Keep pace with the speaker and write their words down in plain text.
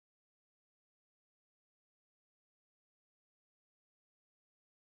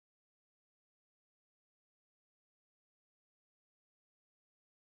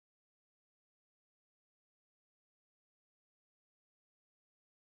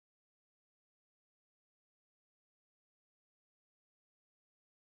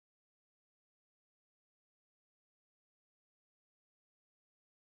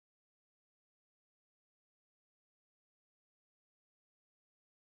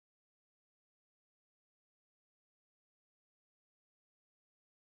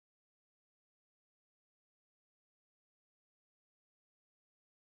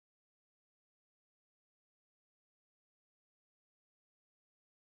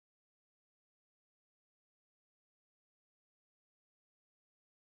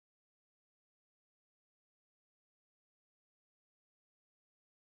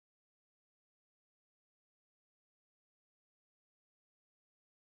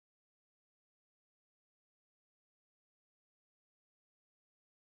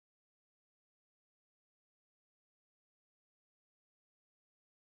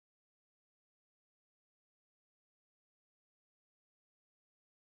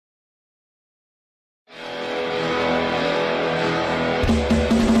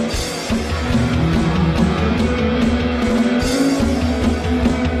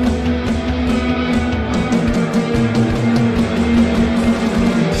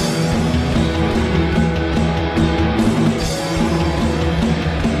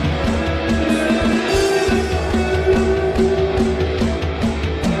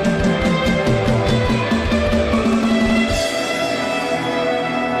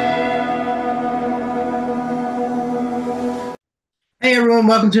Hey everyone,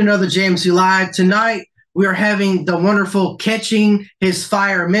 welcome to another JMC Live. Tonight we are having the wonderful Catching His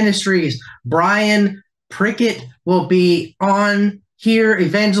Fire Ministries. Bryan Prickett will be on here.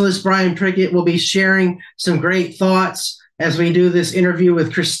 Evangelist Bryan Prickett will be sharing some great thoughts as we do this interview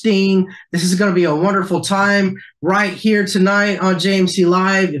with Christine. This is going to be a wonderful time right here tonight on JMC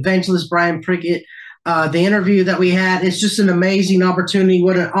Live. Evangelist Bryan Prickett. The interview that we had, it's just an amazing opportunity.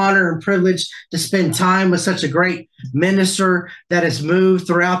 What an honor and privilege to spend time with such a great minister that has moved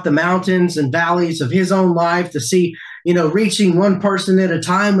throughout the mountains and valleys of his own life to see, reaching one person at a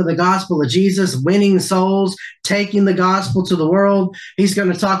time with the gospel of Jesus, winning souls, taking the gospel to the world. He's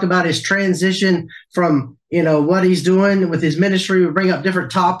going to talk about his transition from, what he's doing with his ministry. We bring up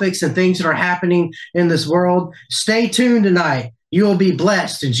different topics and things that are happening in this world. Stay tuned tonight. You will be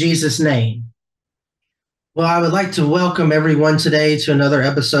blessed in Jesus' name. Well, I would like to welcome everyone today to another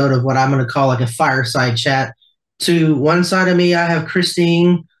episode of what I'm going to call like a fireside chat. To one side of me, I have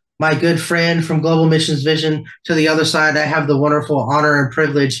Christine, my good friend from Global Missions Vision. To the other side, I have the wonderful honor and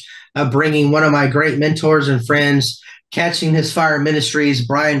privilege of bringing one of my great mentors and friends, Catching His Fire Ministries,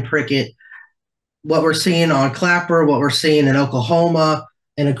 Bryan Prickett. What we're seeing on Clapper, what we're seeing in Oklahoma,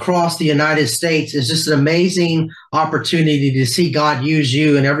 and across the United States is just an amazing opportunity to see God use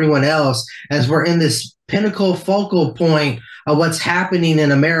you and everyone else as we're in this pinnacle focal point of what's happening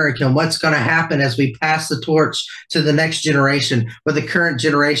in America and what's going to happen as we pass the torch to the next generation, what the current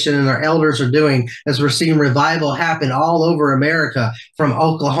generation and our elders are doing as we're seeing revival happen all over America, from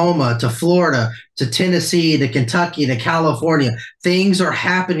Oklahoma to Florida to Tennessee to Kentucky to California. Things are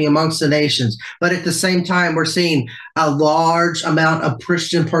happening amongst the nations. But at the same time, we're seeing a large amount of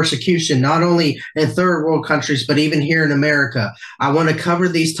Christian persecution, not only in third world countries, but even here in America. I want to cover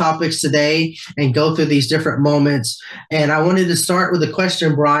these topics today and go through these different moments. And I wanted to start with a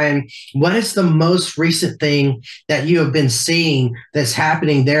question, Bryan. What is the most recent thing that you have been seeing that's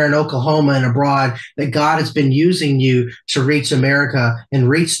happening there in Oklahoma and abroad that God has been using you to reach America and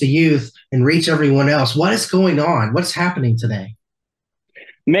reach the youth and reach everyone else? What is going on? What's happening today?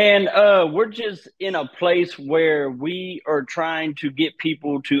 Man, we're just in a place where we are trying to get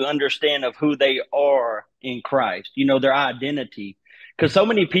people to understand of who they are in Christ, their identity. Because so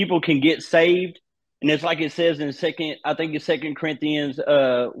many people can get saved. And it's like it says in Second Corinthians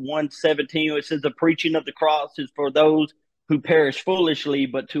 1:17, it says the preaching of the cross is for those who perish foolishly,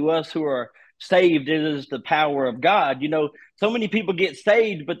 but to us who are saved, it is the power of God. So many people get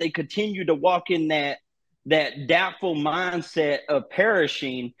saved, but they continue to walk in that doubtful mindset of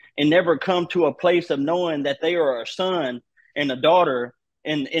perishing and never come to a place of knowing that they are a son and a daughter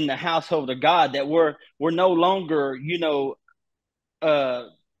in the household of God, that we're no longer,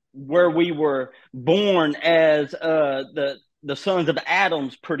 where we were born as the sons of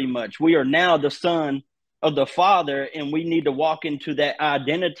Adam's. Pretty much, we are now the son of the Father, and we need to walk into that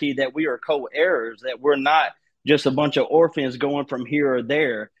identity that we are co-heirs, that we're not just a bunch of orphans going from here or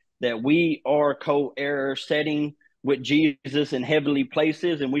there, that we are co-heirs setting with Jesus in heavenly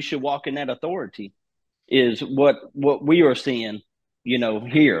places, and we should walk in that authority, is what we are seeing,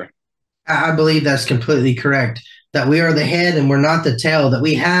 here. I believe that's completely correct. That we are the head and we're not the tail. That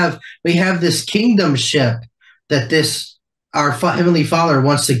we have this kingdomship that this our Heavenly Father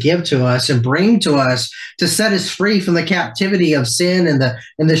wants to give to us and bring to us to set us free from the captivity of sin and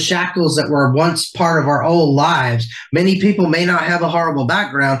the shackles that were once part of our old lives. Many people may not have a horrible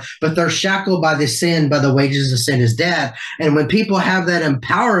background, but they're shackled by the sin, by the wages of sin is death. And when people have that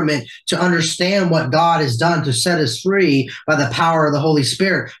empowerment to understand what God has done to set us free by the power of the Holy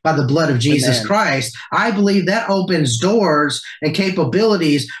Spirit, by the blood of Jesus Amen. Christ, I believe that opens doors and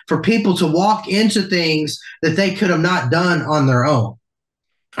capabilities for people to walk into things that they could have not done on their own.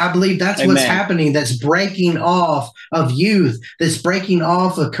 I believe that's what's Amen. happening, that's breaking off of youth, that's breaking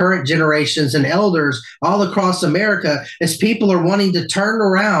off of current generations and elders all across America, as people are wanting to turn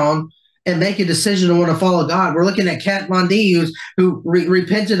around and make a decision to want to follow God. We're looking at Kat Von D, who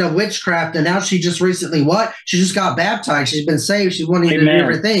repented of witchcraft, and now she just recently, she just got baptized. She's been saved. She's wanting to do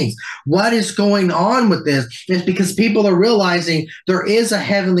different things. What is going on with this? It's because people are realizing there is a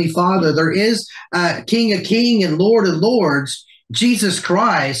heavenly Father. There is a King of Kings and Lord of Lords, Jesus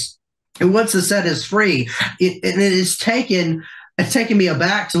Christ, who wants to set us free. It's taken me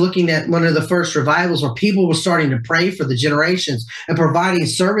aback to looking at one of the first revivals where people were starting to pray for the generations and providing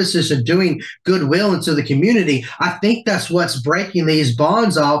services and doing goodwill into the community. I think that's what's breaking these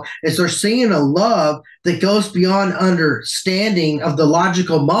bonds off, is they're seeing a love that goes beyond understanding of the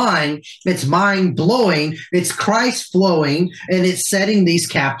logical mind. It's mind-blowing, it's Christ-flowing, and it's setting these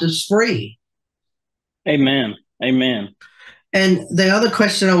captives free. Amen. Amen. And the other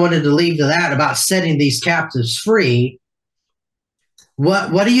question I wanted to leave to that about setting these captives free,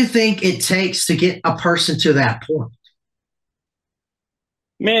 What do you think it takes to get a person to that point?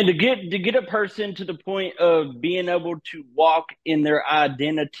 Man, to get a person to the point of being able to walk in their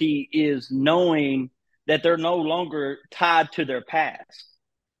identity is knowing that they're no longer tied to their past.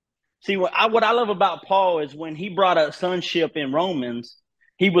 See, what I love about Paul is when he brought up sonship in Romans,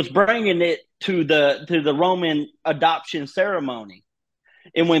 he was bringing it to the Roman adoption ceremony.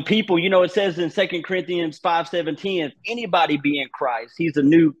 And when people, it says in 2 Corinthians 5:17, if anybody be in Christ, he's a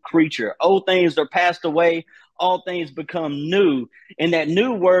new creature. Old things are passed away, all things become new. And that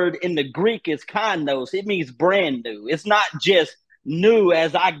new word in the Greek is kainos. It means brand new. It's not just new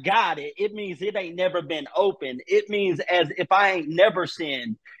as I got it. It means it ain't never been opened. It means as if I ain't never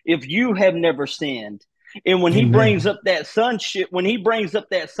sinned, if you have never sinned. And when he brings up that sonship,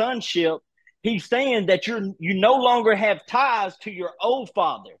 he's saying that you no longer have ties to your old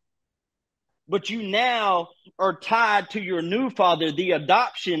father, but you now are tied to your new father, the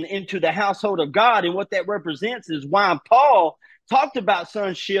adoption into the household of God. And what that represents is why Paul talked about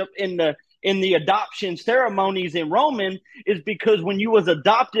sonship in the adoption ceremonies in Roman, is because when you was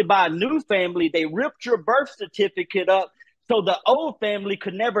adopted by a new family, they ripped your birth certificate up so the old family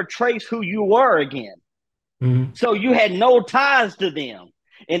could never trace who you were again. Mm-hmm. So you had no ties to them.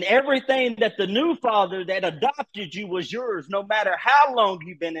 And everything that the new father that adopted you was yours, no matter how long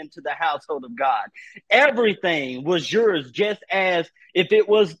you've been into the household of God. Everything was yours, just as if it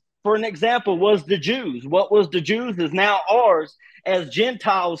was, for an example, was the Jews. What was the Jews is now ours as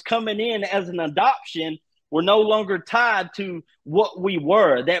Gentiles coming in as an adoption. We're no longer tied to what we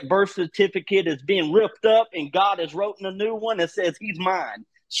were. That birth certificate is being ripped up, and God has written a new one that says he's mine,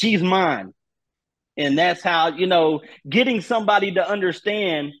 she's mine. And that's how, getting somebody to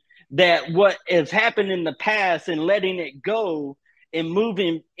understand that what has happened in the past and letting it go and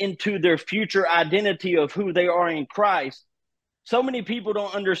moving into their future identity of who they are in Christ. So many people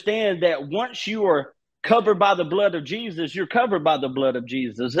don't understand that once you are covered by the blood of Jesus, you're covered by the blood of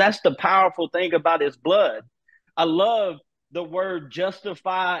Jesus. That's the powerful thing about his blood. I love the word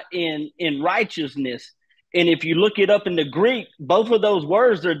justify in righteousness. And if you look it up in the Greek, both of those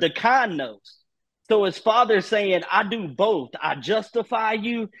words are dikainos. So his father saying, I do both. I justify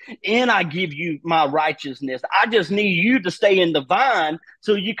you and I give you my righteousness. I just need you to stay in the vine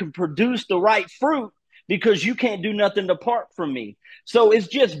so you can produce the right fruit, because you can't do nothing apart from me. So it's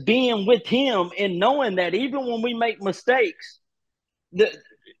just being with him and knowing that even when we make mistakes,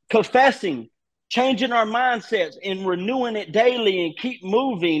 confessing, changing our mindsets and renewing it daily and keep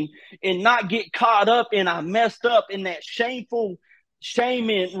moving and not get caught up in I messed up in that shameful shame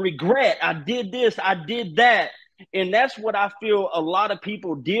and regret. I did this, I did that. And that's what I feel a lot of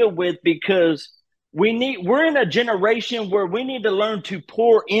people deal with, because we're in a generation where we need to learn to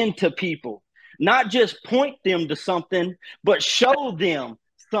pour into people, not just point them to something, but show them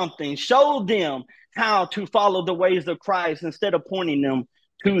something, show them how to follow the ways of Christ instead of pointing them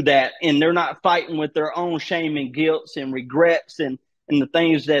to that. And they're not fighting with their own shame and guilt and regrets and the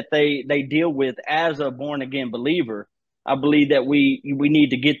things that they deal with as a born again believer. I believe that we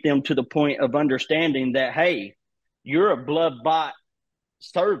need to get them to the point of understanding that, hey, you're a blood-bought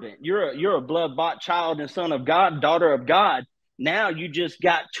servant. You're a blood-bought child and son of God, daughter of God. Now you just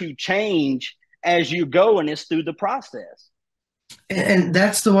got to change as you go, and it's through the process. And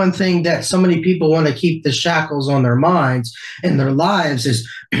that's the one thing that so many people want to keep the shackles on their minds and their lives, is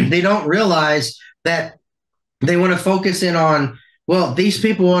they don't realize that they want to focus in on, well, these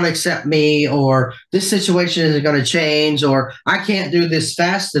people won't accept me, or this situation isn't going to change, or I can't do this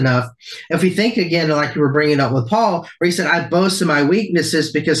fast enough. If we think again, like you were bringing up with Paul, where he said, I boast in my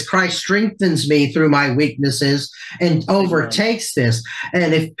weaknesses because Christ strengthens me through my weaknesses and overtakes this.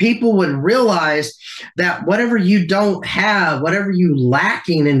 And if people would realize that whatever you don't have, whatever you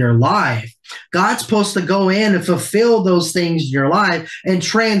lacking in your life, God's supposed to go in and fulfill those things in your life and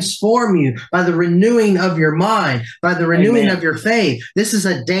transform you by the renewing of your mind, by the renewing of your faith. This is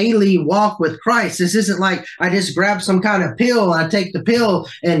a daily walk with Christ. This isn't like I just grab some kind of pill, I take the pill,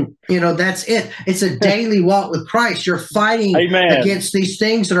 and that's it. It's a daily walk with Christ. You're fighting against these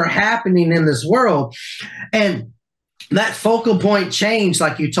things that are happening in this world. And that focal point change,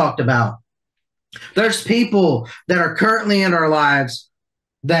 like you talked about, there's people that are currently in our lives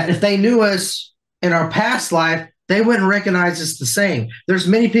that if they knew us in our past life, they wouldn't recognize us the same. There's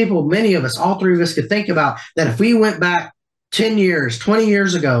many people, many of us, all three of us could think about that if we went back 10 years, 20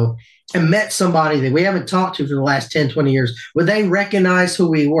 years ago and met somebody that we haven't talked to for the last 10, 20 years, would they recognize who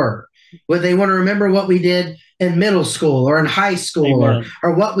we were? Would they want to remember what we did in middle school or in high school,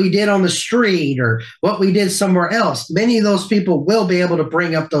 or what we did on the street, or what we did somewhere else? Many of those people will be able to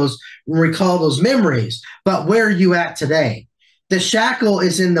bring up recall those memories. But where are you at today? The shackle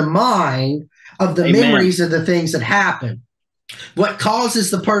is in the mind of the Amen. memories of the things that happen. What causes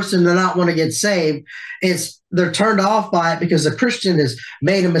the person to not want to get saved is they're turned off by it because the Christian has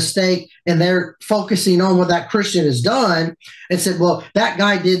made a mistake and they're focusing on what that Christian has done and said, well, that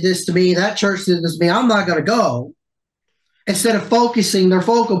guy did this to me, that church did this to me, I'm not going to go. Instead of focusing their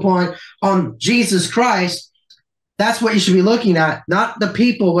focal point on Jesus Christ, that's what you should be looking at, not the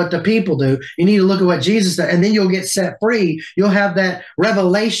people, what the people do. You need to look at what Jesus did, and then you'll get set free. You'll have that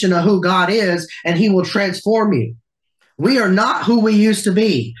revelation of who God is, and he will transform you. We are not who we used to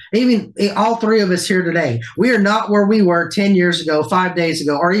be. Even all three of us here today, we are not where we were 10 years ago, 5 days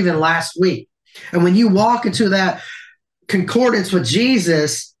ago, or even last week. And when you walk into that concordance with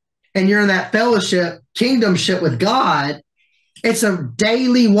Jesus and you're in that fellowship, kingdomship with God, it's a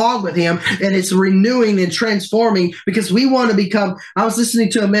daily walk with him, and it's renewing and transforming because we want to become. I was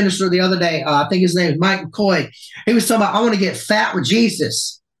listening to a minister the other day. I think his name is Mike McCoy. He was talking about, I want to get fat with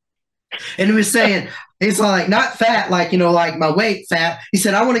Jesus. And he was saying, it's like not fat, like, like my weight fat. He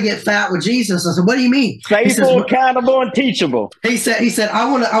said, I want to get fat with Jesus. I said, what do you mean? Faithful, accountable, and teachable. He said,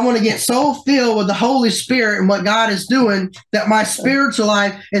 I want to get so filled with the Holy Spirit and what God is doing that my spiritual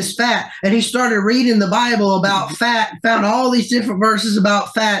life is fat. And he started reading the Bible about fat, found all these different verses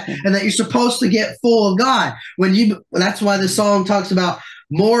about fat, and that you're supposed to get full of God. That's why the song talks about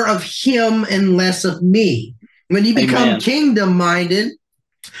more of him and less of me. When you become kingdom minded,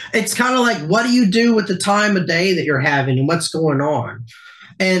 it's kind of like, what do you do with the time of day that you're having and what's going on?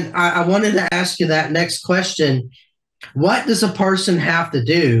 And I wanted to ask you that next question. What does a person have to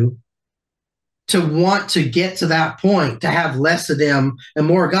do to want to get to that point, to have less of them and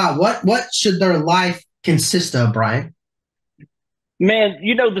more of God? What should their life consist of, Brian? Man,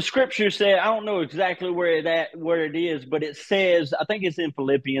 the scripture said, I don't know exactly where it is, but it says, I think it's in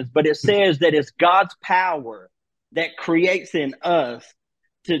Philippians, but it says that it's God's power that creates in us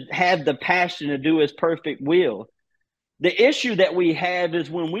to have the passion to do his perfect will. The issue that we have is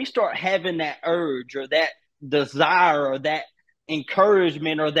when we start having that urge or that desire or that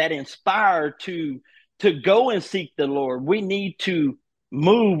encouragement or that inspire to go and seek the Lord, we need to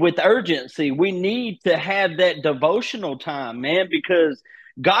move with urgency. We need to have that devotional time, man, because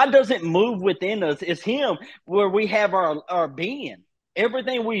God doesn't move within us. It's him where we have our being.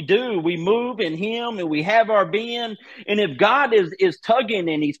 Everything we do, we move in him and we have our being. And if God is tugging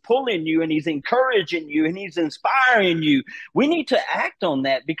and he's pulling you and he's encouraging you and he's inspiring you, we need to act on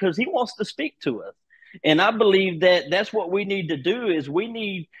that because he wants to speak to us. And I believe that that's what we need to do is we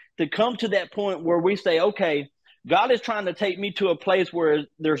need to come to that point where we say, okay, God is trying to take me to a place where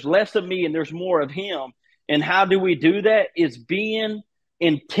there's less of me and there's more of him. And how do we do that? It's being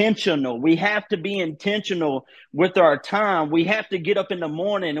intentional. We have to be intentional with our time. We have to get up in the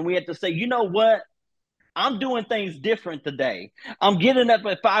morning and we have to say, you know what? I'm doing things different today. I'm getting up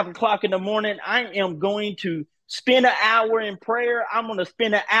at 5 o'clock in the morning. I am going to spend an hour in prayer. I'm going to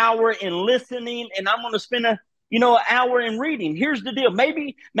spend an hour in listening, and I'm going to spend an hour in reading. Here's the deal.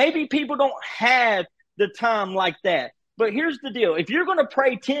 Maybe people don't have the time like that, but here's the deal. If you're going to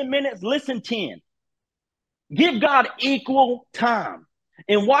pray 10 minutes, listen 10. Give God equal time.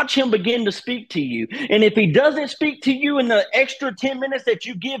 And watch him begin to speak to you. And if he doesn't speak to you in the extra 10 minutes that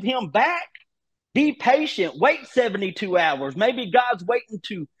you give him back, be patient. Wait 72 hours. Maybe God's waiting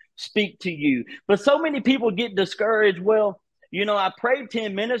to speak to you. But so many people get discouraged. Well, I prayed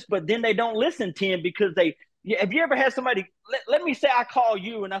 10 minutes, but then they don't listen 10 because have you ever had somebody, let me say I call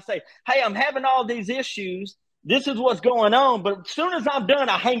you and I say, hey, I'm having all these issues. This is what's going on. But as soon as I'm done,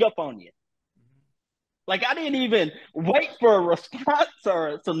 I hang up on you. Like I didn't even wait for a response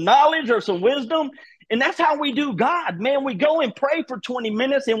or some knowledge or some wisdom. And that's how we do God, man. We go and pray for 20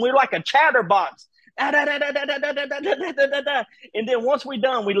 minutes and we're like a chatterbox. And then once we're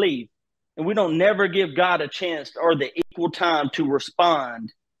done, we leave. And we don't never give God a chance or the equal time to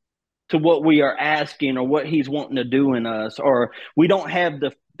respond to what we are asking or what he's wanting to do in us. Or we don't have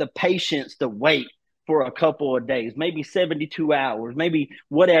the patience to wait for a couple of days, maybe 72 hours, maybe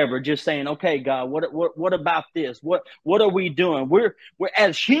whatever, just saying, okay, God, what about this? What are we doing? We're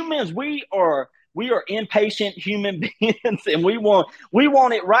as humans, we are impatient human beings, and we want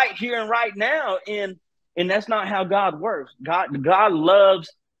it right here and right now. And that's not how God works. God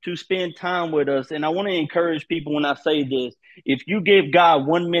loves to spend time with us. And I want to encourage people when I say this, if you give God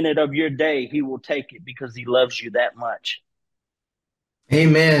 1 minute of your day, he will take it because he loves you that much.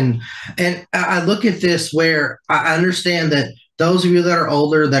 Amen. And I look at this where I understand that those of you that are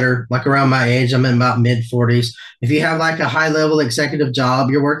older, that are like around my age, I'm in about mid 40s. If you have like a high level executive job,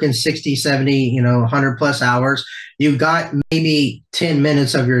 you're working 60, 70, 100 plus hours. You've got maybe 10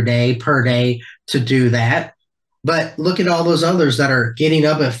 minutes of your day per day to do that. But look at all those others that are getting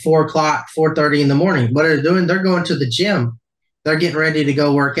up at 4 o'clock, 4:30 in the morning. What are they doing? They're going to the gym. They're getting ready to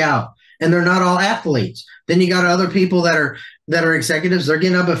go work out. And they're not all athletes. Then you got other people that are executives. They're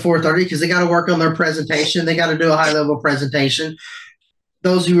getting up at 4:30 because they got to work on their presentation. They got to do a high-level presentation.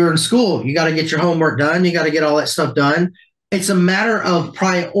 Those who are in school, you got to get your homework done. You got to get all that stuff done. It's a matter of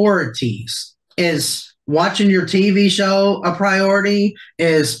priorities. Is watching your TV show a priority?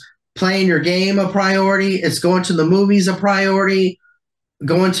 Is playing your game a priority? Is going to the movies a priority?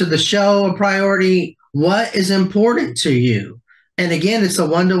 Going to the show a priority? What is important to you? And again, it's a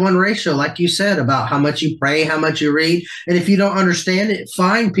 1-to-1 ratio, like you said, about how much you pray, how much you read. And if you don't understand it,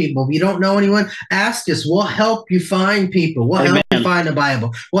 find people. If you don't know anyone, ask us. We'll help you find people. We'll help you find a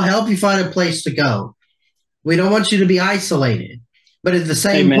Bible. We'll help you find a place to go. We don't want you to be isolated. But at the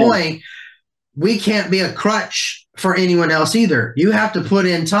same point, we can't be a crutch for anyone else either. You have to put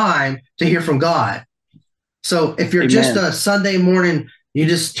in time to hear from God. So if you're just a Sunday morning, you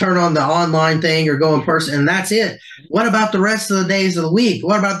just turn on the online thing or go in person and that's it. What about the rest of the days of the week?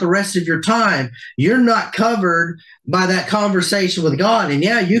 What about the rest of your time? You're not covered by that conversation with God. And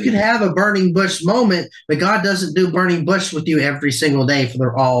yeah, you can have a burning bush moment, but God doesn't do burning bush with you every single day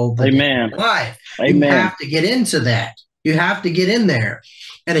for all the life. You have to get into that. You have to get in there.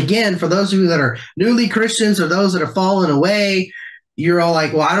 And again, for those of you that are newly Christians or those that are fallen away, you're all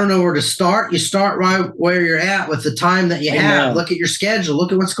like, well, I don't know where to start. You start right where you're at with the time that you have. Look at your schedule.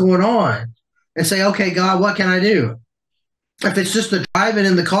 Look at what's going on and say, okay, God, what can I do? If it's just the driving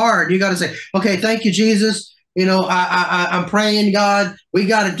in the car, you got to say, okay, thank you, Jesus. You know, I'm praying, God, we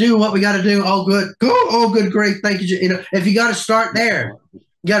got to do what we got to do. Oh, good. Oh, good, great. Thank you. You know, if you got to start there,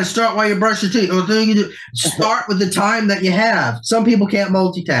 you got to start while you brush your teeth. Or start with the time that you have. Some people can't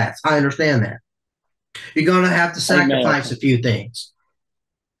multitask. I understand that. You're going to have to sacrifice a few things.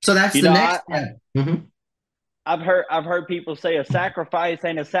 So that's the next step. I've heard people say a sacrifice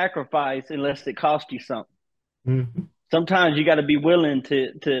ain't a sacrifice unless it costs you something. Sometimes you got to be willing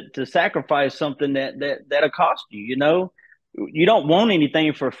to sacrifice something that'll cost you. You know, you don't want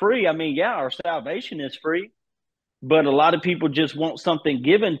anything for free. I mean, yeah, our salvation is free, but a lot of people just want something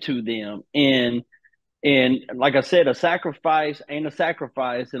given to them. And like I said, a sacrifice ain't a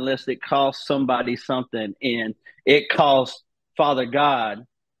sacrifice unless it costs somebody something, and it costs Father God,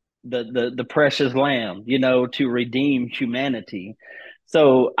 the precious lamb, you know, to redeem humanity.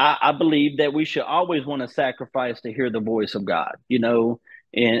 So I believe that we should always want to sacrifice to hear the voice of God, you know,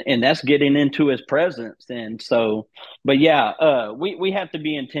 and that's getting into his presence. And so, but yeah, we have to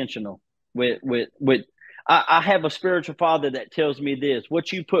be intentional with I have a spiritual father that tells me this: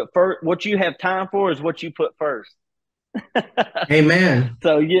 what you put first, what you have time for, is what you put first. Amen.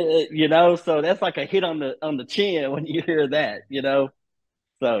 So you know, so that's like a hit on the chin when you hear that, you know.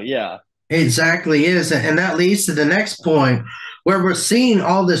 So yeah, it exactly is, and that leads to the next point where we're seeing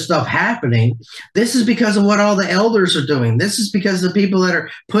all this stuff happening. This is because of what all the elders are doing. This is because the people that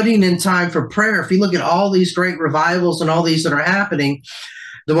are putting in time for prayer. If you look at all these great revivals and all these that are happening.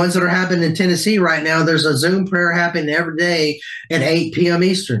 The ones that are happening in Tennessee right now, there's a Zoom prayer happening every day at 8 p.m.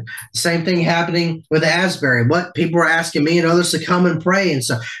 Eastern. Same thing happening with Asbury. What people are asking me and others to come and pray. And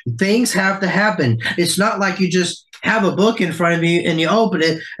so things have to happen. It's not like you just have a book in front of you and you open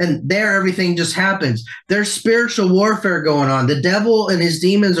it and there everything just happens. There's spiritual warfare going on. The devil and his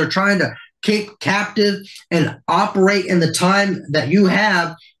demons are trying to keep captive and operate in the time that you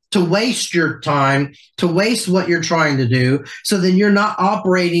have to waste your time, to waste what you're trying to do, so then you're not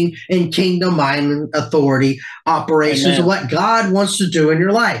operating in kingdom-minded authority operations of what God wants to do in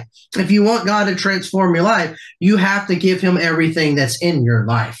your life. If you want God to transform your life, you have to give him everything that's in your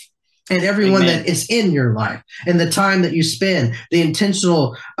life and everyone that is in your life and the time that you spend, the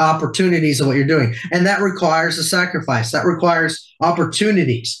intentional opportunities of what you're doing. And that requires a sacrifice. That requires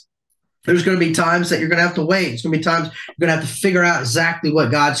opportunities. There's going to be times that you're going to have to wait. There's going to be times you're going to have to figure out exactly what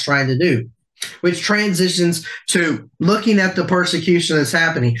God's trying to do, which transitions to looking at the persecution that's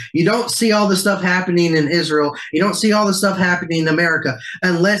happening. You don't see all the stuff happening in Israel. You don't see all the stuff happening in America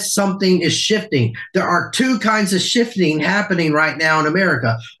unless something is shifting. There are two kinds of shifting happening right now in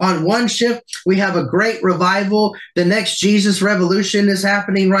America. On one shift, we have a great revival. The next Jesus revolution is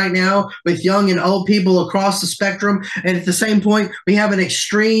happening right now with young and old people across the spectrum. And at the same point, we have an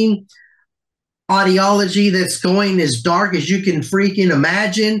extreme ideology that's going as dark as you can freaking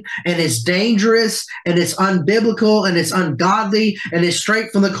imagine, and it's dangerous, and it's unbiblical, and it's ungodly, and it's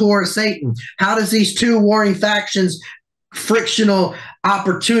straight from the core of Satan. How does these two warring factions, frictional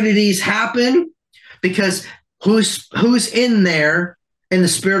opportunities happen? Because who's in there in the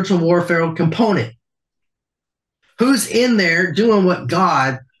spiritual warfare component? Who's in there doing what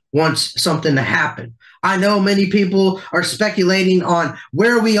God wants something to happen. I know many people are speculating on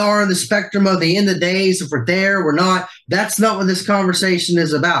where we are in the spectrum of the end of days, if we're there, we're not. That's not what this conversation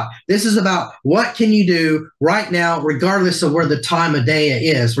is about. This is about what can you do right now, regardless of where the time of day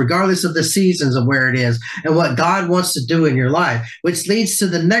is, regardless of the seasons of where it is, and what God wants to do in your life, which leads to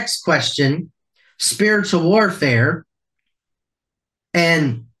the next question, spiritual warfare.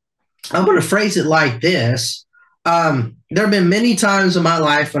 And I'm going to phrase it like this. There have been many times in my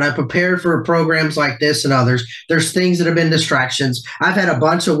life when I prepared for programs like this and others, there's things that have been distractions. I've had a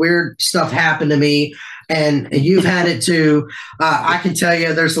bunch of weird stuff happen to me, and you've had it too. I can tell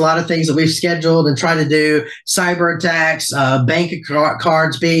you there's a lot of things that we've scheduled and tried to do, cyber attacks, bank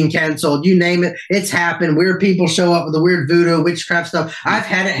cards being canceled, you name it. It's happened. Weird people show up with the weird voodoo, witchcraft stuff. I've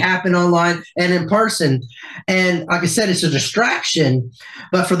had it happen online and in person. And like I said, it's a distraction.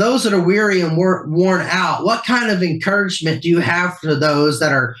 But for those that are weary and worn out, what kind of encouragement do you have for those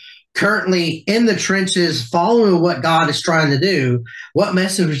that are currently in the trenches following what God is trying to do? What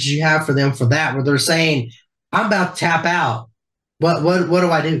message do you have for them for that, where they're saying, I'm about to tap out? What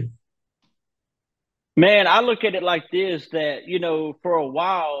do I do? Man, I look at it like this, that, for a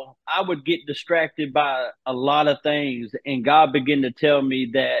while I would get distracted by a lot of things, and God began to tell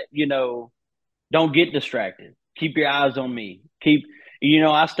me that, don't get distracted. Keep your eyes on me.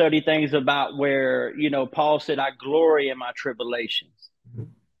 I study things about where, Paul said, I glory in my tribulations.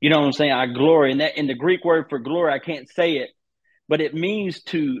 You know what I'm saying? I glory in that. In the Greek word for glory, I can't say it, but it means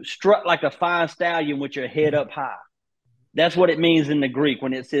to strut like a fine stallion with your head up high. That's what it means in the Greek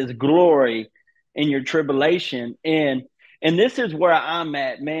when it says glory in your tribulation. And this is where I'm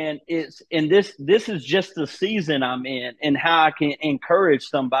at, man. This is just the season I'm in, and how I can encourage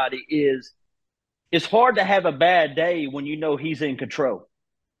somebody is, it's hard to have a bad day when you know he's in control.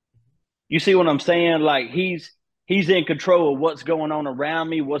 You see what I'm saying? Like he's in control of what's going on around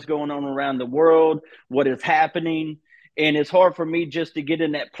me, what's going on around the world, what is happening. And it's hard for me just to get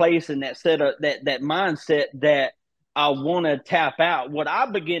in that place and that mindset that I want to tap out. What I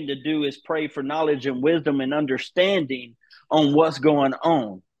begin to do is pray for knowledge and wisdom and understanding on what's going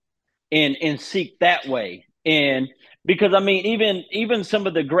on, and seek that way. And because even some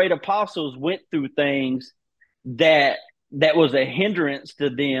of the great apostles went through things that was a hindrance to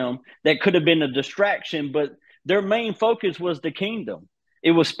them, that could have been a distraction, but their main focus was the kingdom.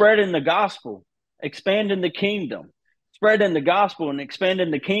 It was spreading the gospel, expanding the kingdom, spreading the gospel and expanding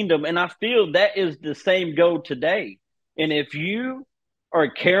the kingdom. And I feel that is the same goal today. And if you are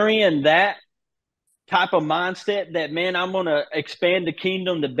carrying that type of mindset that, man, I'm going to expand the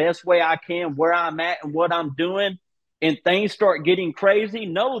kingdom the best way I can, where I'm at and what I'm doing, and things start getting crazy,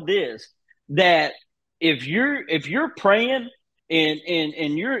 know this, that if you're praying and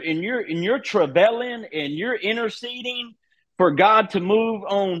you're travailing and you're interceding for God to move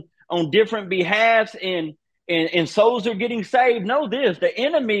on different behalves, and souls are getting saved, know this, the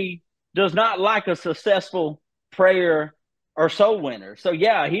enemy does not like a successful prayer or soul winner. So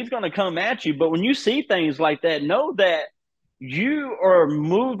yeah, he's going to come at you. But when you see things like that, know that you are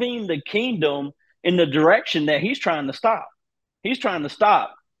moving the kingdom in the direction that he's trying to stop. He's trying to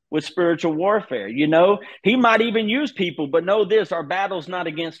stop with spiritual warfare. He might even use people, but know this, our battle's not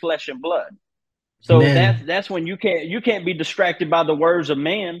against flesh and blood. So that's when you can't be distracted by the words of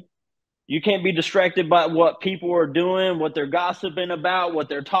man. You can't be distracted by what people are doing, what they're gossiping about, what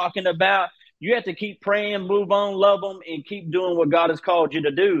they're talking about. You have to keep praying, move on, love them, and keep doing what God has called you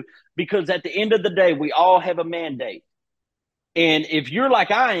to do. Because at the end of the day, we all have a mandate. And if you're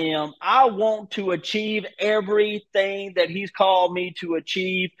like I am, I want to achieve everything that he's called me to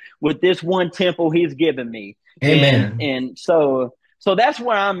achieve with this one temple he's given me. Amen. And so that's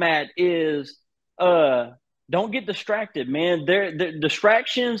where I'm at is, don't get distracted, man. The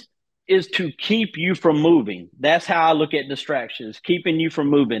distractions is to keep you from moving. That's how I look at distractions, keeping you from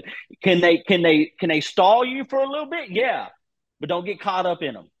moving. Can they stall you for a little bit? Yeah, but don't get caught up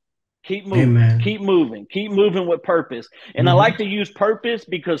in them. Keep moving. Amen. Keep moving with purpose. And I like to use purpose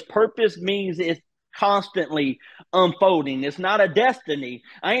because purpose means it's constantly unfolding. It's not a destiny.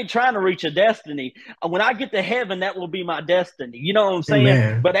 I ain't trying to reach a destiny. When I get to heaven, that will be my destiny. You know what I'm saying?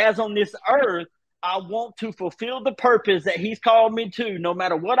 Amen. But as on this earth, I want to fulfill the purpose that he's called me to. No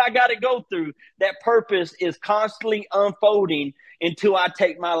matter what I got to go through, that purpose is constantly unfolding until I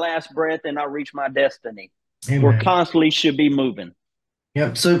take my last breath and I reach my destiny. Amen. We're constantly should be moving.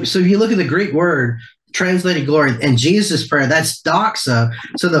 Yep. So if you look at the Greek word translated glory and Jesus' prayer, that's doxa.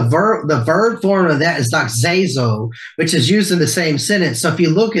 So the verb form of that is doxazo, which is used in the same sentence. So if you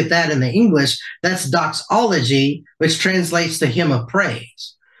look at that in the English, that's doxology, which translates to hymn of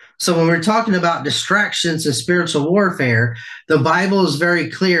praise. So when we're talking about distractions and spiritual warfare, the Bible is very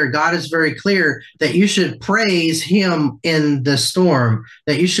clear. God is very clear that you should praise him in the storm,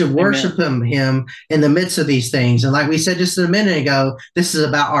 that you should worship him in the midst of these things. And like we said just a minute ago, this is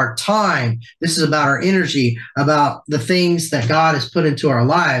about our time. This is about our energy, about the things that God has put into our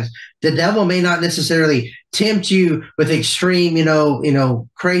lives. The devil may not necessarily tempt you with extreme,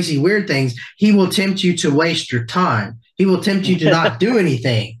 crazy, weird things. He will tempt you to waste your time. He will tempt you to not do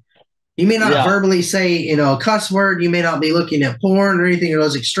anything. You may not verbally say, a cuss word. You may not be looking at porn or anything of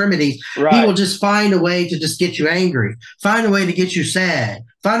those extremities. Right. He will just find a way to just get you angry, find a way to get you sad,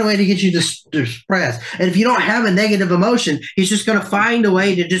 find a way to get you depressed. And if you don't have a negative emotion, he's just going to find a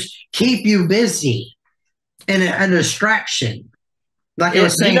way to just keep you busy and a distraction, like I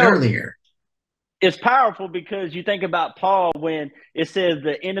was saying earlier. It's powerful because you think about Paul when it says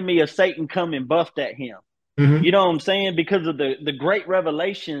the enemy of Satan come and buffed at him. Mm-hmm. You know what I'm saying? Because of the great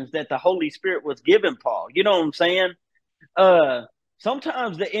revelations that the Holy Spirit was giving Paul. You know what I'm saying?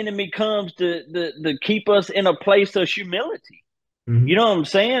 Sometimes the enemy comes to keep us in a place of humility. Mm-hmm. You know what I'm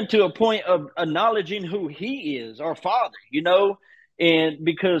saying? To a point of acknowledging who he is, our Father, and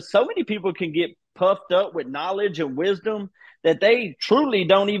because so many people can get puffed up with knowledge and wisdom that they truly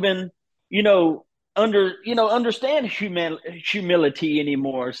don't even, understand humility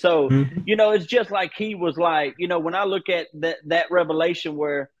anymore. So, it's just like he was like, when I look at that revelation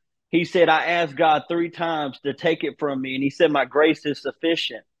where he said, I asked God 3 times to take it from me. And he said, my grace is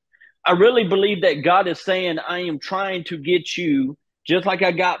sufficient. I really believe that God is saying, I am trying to get you, just like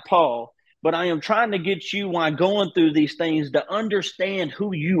I got Paul, but I am trying to get you while going through these things to understand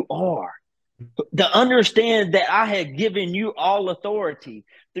who you are. To understand that I had given you all authority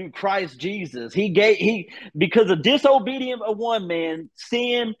through Christ Jesus. Because of disobedience of one man,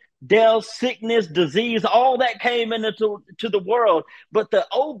 sin, death, sickness, disease, all that came into the world. But the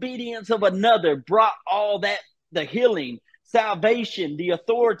obedience of another brought all that, the healing, salvation, the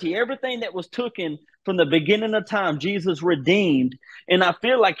authority, everything that was taken from the beginning of time, Jesus redeemed. And I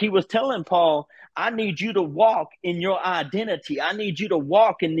feel like he was telling Paul, I need you to walk in your identity. I need you to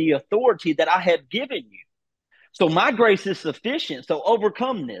walk in the authority that I have given you. So my grace is sufficient. So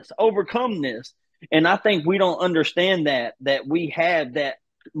overcome this. And I think we don't understand that we have that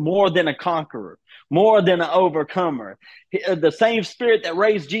more than a conqueror, more than an overcomer. The same spirit that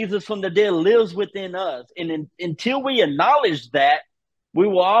raised Jesus from the dead lives within us. And until we acknowledge that, we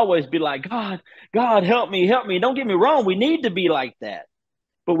will always be like, God, help me. Don't get me wrong. We need to be like that.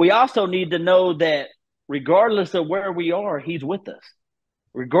 But we also need to know that regardless of where we are, he's with us.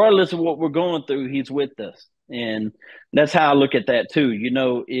 Regardless of what we're going through, he's with us. And that's how I look at that too,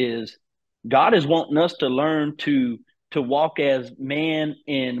 is God is wanting us to learn to walk as men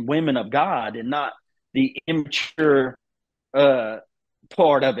and women of God and not the immature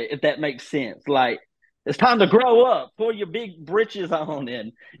part of it, if that makes sense. Like, it's time to grow up, pull your big britches on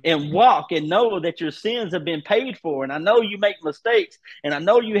and walk and know that your sins have been paid for. And I know you make mistakes, and I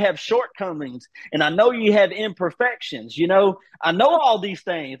know you have shortcomings, and I know you have imperfections. I know all these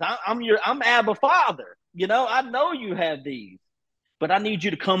things. I'm Abba Father. I know you have these, but I need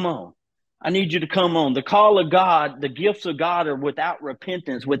you to come on. The call of God, the gifts of God are without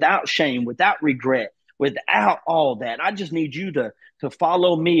repentance, without shame, without regret, without all that. I just need you to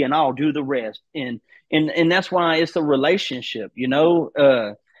follow me, and I'll do the rest. And that's why it's a relationship, and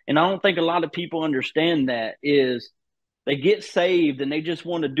I don't think a lot of people understand that is they get saved and they just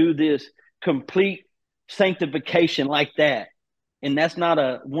want to do this complete sanctification like that. And that's not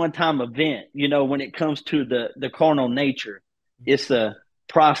a one-time event, when it comes to the carnal nature. It's a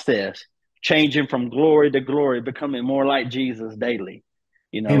process, changing from glory to glory, becoming more like Jesus daily,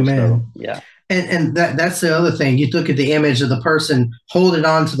 Amen. So, yeah. And that's the other thing. You look at the image of the person holding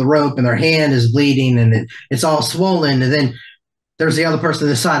on to the rope and their hand is bleeding and it's all swollen. And then there's the other person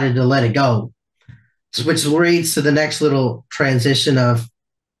that decided to let it go, which leads to the next little transition of,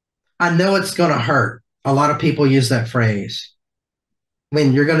 I know it's going to hurt. A lot of people use that phrase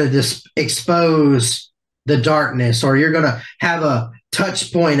when you're going to expose the darkness, or you're going to have a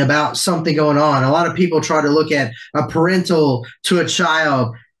touch point about something going on. A lot of people try to look at a parental to a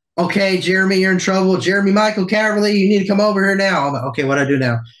child. Okay, Jeremy, you're in trouble. Jeremy Michael Caverley, you need to come over here now. I'm like, okay, what do I do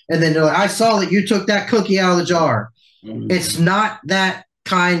now? And then they're like, I saw that you took that cookie out of the jar. Mm-hmm. It's not that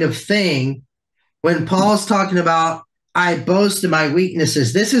kind of thing. When Paul's talking about, I boast in my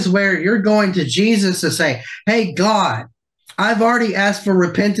weaknesses, this is where you're going to Jesus to say, hey, God, I've already asked for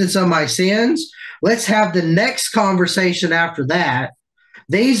repentance of my sins. Let's have the next conversation after that.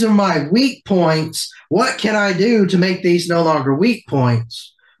 These are my weak points. What can I do to make these no longer weak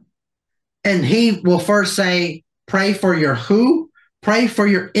points? And he will first say, pray for your who? Pray for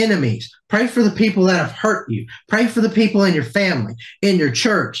your enemies. Pray for the people that have hurt you. Pray for the people in your family, in your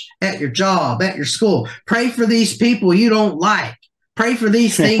church, at your job, at your school. Pray for these people you don't like. Pray for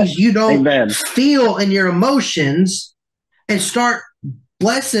these things you don't feel in your emotions, and start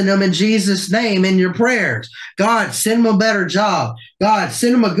blessing them in Jesus' name in your prayers. God, send them a better job. God,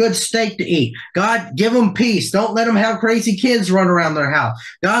 send them a good steak to eat. God, give them peace. Don't let them have crazy kids run around their house.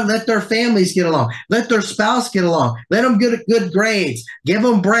 God, let their families get along. Let their spouse get along. Let them get good grades. Give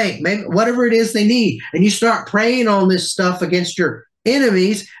them a break. Maybe whatever it is they need. And you start praying on this stuff against your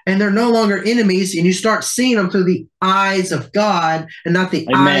enemies, and they're no longer enemies, and you start seeing them through the eyes of God and not the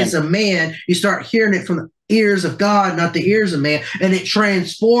eyes of man. You start hearing it from the ears of God, not the ears of man, and it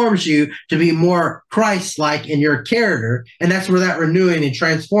transforms you to be more Christ-like in your character, and that's where that renewing and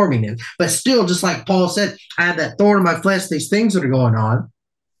transforming is. But still, just like Paul said, I have that thorn in my flesh, these things that are going on.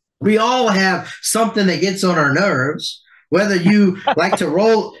 We all have something that gets on our nerves. Whether you like to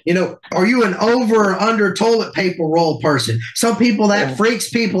roll, are you an over or under toilet paper roll person? Some people that freaks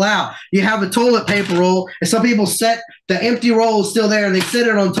people out. You have a toilet paper roll, and some people set the empty roll still there, and they sit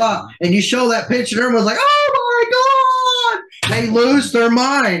it on top, and you show that picture, and everyone's like, oh my God! They lose their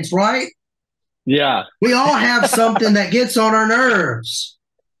minds, right? Yeah. We all have something that gets on our nerves.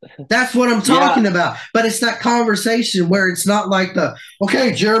 That's what I'm talking about. But it's that conversation where it's not like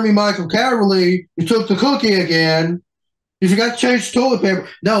okay, Jeremy Michael Caverley, you took the cookie again. You forgot to change the toilet paper.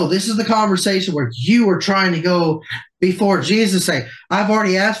 No, this is the conversation where you are trying to go before Jesus, say, I've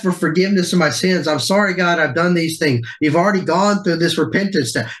already asked for forgiveness of my sins. I'm sorry, God, I've done these things. You've already gone through this repentance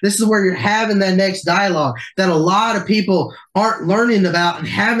step. This is where you're having that next dialogue that a lot of people aren't learning about, and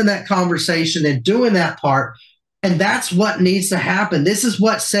having that conversation and doing that part. And that's what needs to happen. This is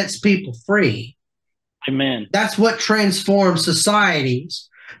what sets people free. Amen. That's what transforms societies.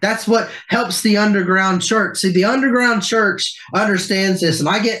 That's what helps the underground church. See, the underground church understands this, and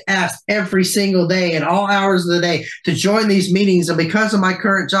I get asked every single day in all hours of the day to join these meetings, and because of my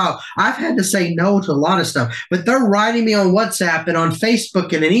current job, I've had to say no to a lot of stuff, but they're writing me on WhatsApp and on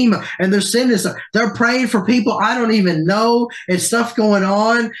Facebook and an email, and they're sending stuff. They're praying for people I don't even know, and stuff going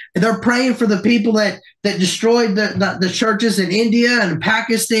on, and they're praying for the people that destroyed the churches in India and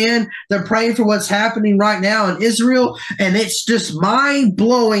Pakistan. They're praying for what's happening right now in Israel, and it's just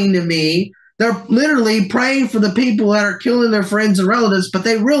mind-blowing to me. They're literally praying for the people that are killing their friends and relatives, but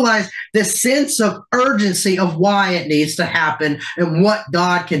they realize this sense of urgency of why it needs to happen and what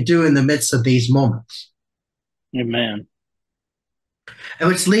God can do in the midst of these moments. Amen. And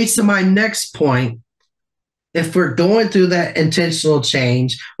which leads to my next point. If we're going through that intentional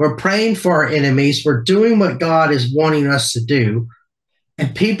change, we're praying for our enemies, we're doing what God is wanting us to do,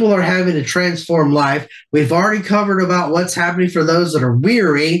 and people are having to transform life. We've already covered about what's happening for those that are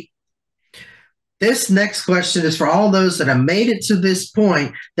weary. This next question is for all those that have made it to this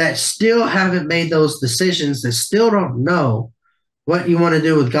point that still haven't made those decisions, that still don't know what you want to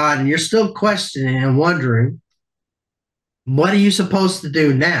do with God, and you're still questioning and wondering, what are you supposed to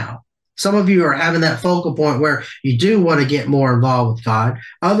do now? Some of you are having that focal point where you do want to get more involved with God.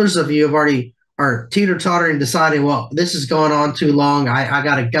 Others of you are teeter-tottering, deciding, well, this is going on too long. I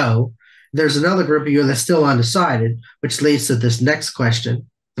got to go. There's another group of you that's still undecided, which leads to this next question.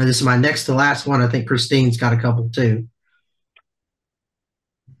 And this is my next to last one. I think Christine's got a couple too.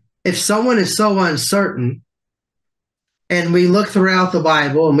 If someone is so uncertain, and we look throughout the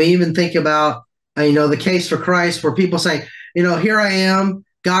Bible, and we even think about, the case for Christ, where people say, here I am,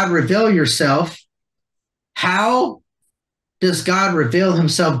 God, reveal yourself. How does God reveal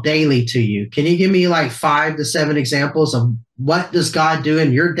himself daily to you? Can you give me like 5 to 7 examples of what does God do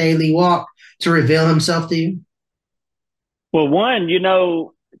in your daily walk to reveal himself to you? Well, one,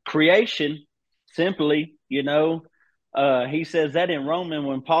 creation, simply, he says that in Romans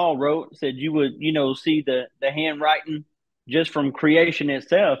when Paul wrote, said you would, see the handwriting just from creation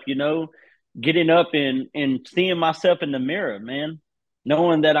itself, getting up and seeing myself in the mirror, man.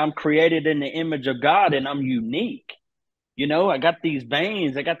 Knowing that I'm created in the image of God and I'm unique. I got these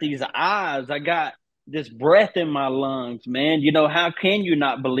veins, I got these eyes, I got this breath in my lungs, man. How can you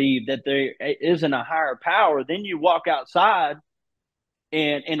not believe that there isn't a higher power? Then you walk outside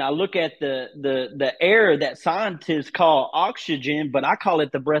and I look at the air that scientists call oxygen, but I call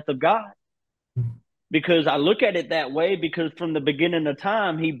it the breath of God. Because I look at it that way, because from the beginning of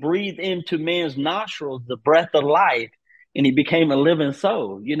time, he breathed into man's nostrils the breath of life. And he became a living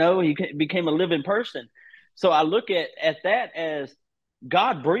soul, he became a living person. So I look at that as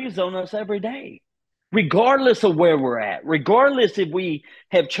God breathes on us every day, regardless of where we're at, regardless if we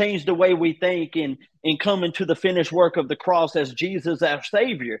have changed the way we think and come into the finished work of the cross as Jesus, our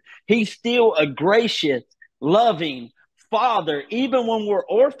Savior. He's still a gracious, loving, Father, even when we're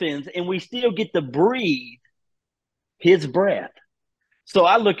orphans, and we still get to breathe his breath. So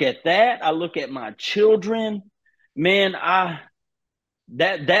I look at that. I look at my children. Man,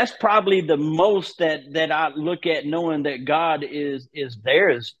 that's probably the most that I look at, knowing that God is there,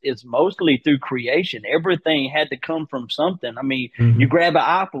 is mostly through creation. Everything had to come from something. I mean, you grab an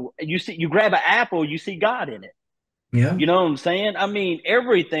apple, you grab an apple, you see God in it. Yeah. You know what I'm saying? I mean,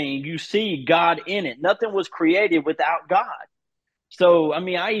 everything, you see God in it. Nothing was created without God. So, I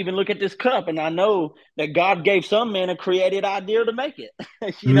mean, I even look at this cup and I know that God gave some man a creative idea to make it.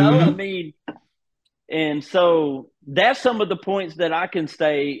 You know, I mean, and so that's some of the points that I can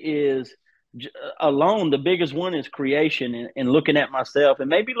say is alone. The biggest one is creation, and looking at myself and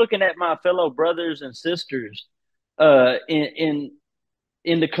maybe looking at my fellow brothers and sisters in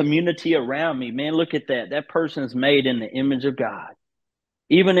the community around me. Man, look at that. That person's made in the image of God.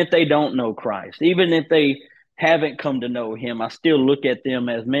 Even if they don't know Christ, even if they haven't come to know him, I still look at them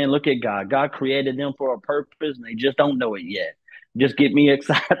as, man, look at God. God created them for a purpose and they just don't know it yet. Just get me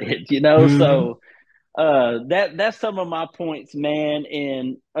excited, you know? So that's some of my points, man.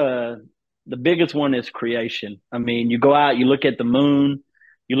 And the biggest one is creation. I mean, you go out, you look at the moon,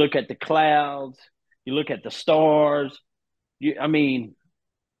 you look at the clouds, you look at the stars. I mean,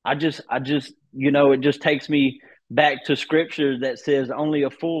 I just, you know, it just takes me back to scripture that says only a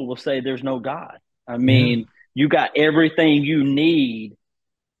fool will say there's no God. I mean, you got everything you need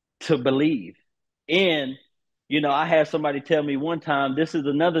to believe. And, you know, I had somebody tell me one time, this is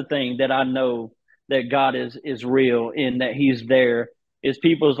another thing that I know that God is real and that he's there, is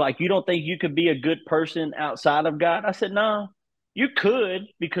people's like, you don't think you could be a good person outside of God? I said, no, you could,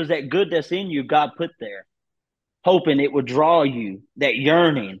 because that good that's in you, God put there, hoping it would draw you, that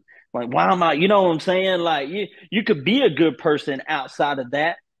yearning. Like, why am I, you know what I'm saying? Like, you could be a good person outside of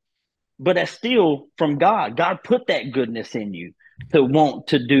that, but that's still from God. God put that goodness in you to want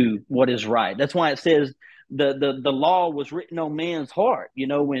to do what is right. That's why it says the law was written on man's heart. You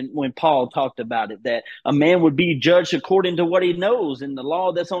know, when Paul talked about it, that a man would be judged according to what he knows and the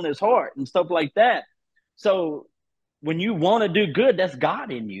law that's on his heart and stuff like that. So when you want to do good, that's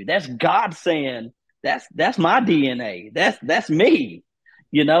God in you. That's God saying, that's my DNA. That's me,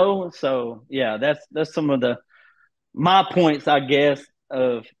 you know? So yeah, that's some of my points, I guess,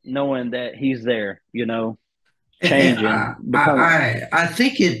 of knowing that he's there, you know, changing. I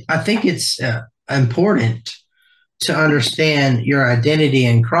think it's important to understand your identity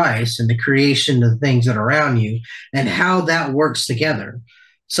in Christ and the creation of the things that are around you and how that works together.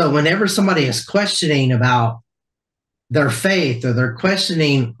 So whenever somebody is questioning about their faith, or they're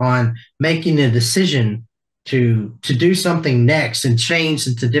questioning on making a decision to do something next and change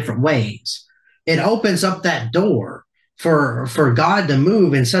into different ways, it opens up that door for God to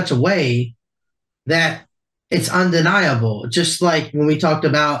move in such a way that it's undeniable. Just like when we talked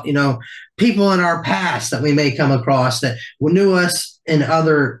about, you know, people in our past that we may come across that knew us in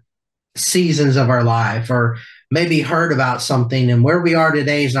other seasons of our life, or maybe heard about something, and where we are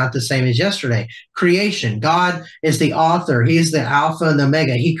today is not the same as yesterday. Creation. God is the author. He is the Alpha and the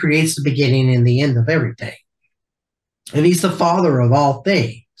Omega. He creates the beginning and the end of everything. And he's the father of all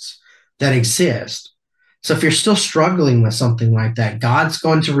things that exist. So if you're still struggling with something like that, God's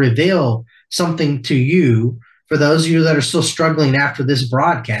going to reveal something to you. For those of you that are still struggling after this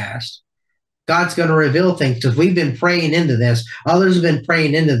broadcast, God's going to reveal things, because we've been praying into this. Others have been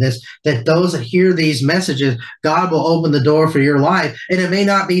praying into this, that those that hear these messages, God will open the door for your life. And it may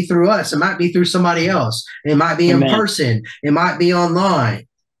not be through us. It might be through somebody else. It might be in person. It might be online.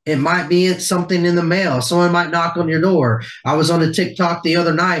 It might be something in the mail. Someone might knock on your door. I was on a TikTok the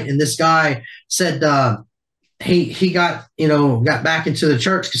other night, and this guy said he got back into the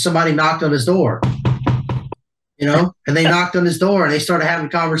church because somebody knocked on his door. You know, and they knocked on his door and they started having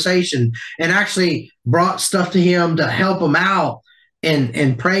conversation and actually brought stuff to him to help him out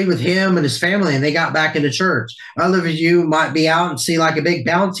and prayed with him and his family, and they got back into church. Other of you might be out and see like a big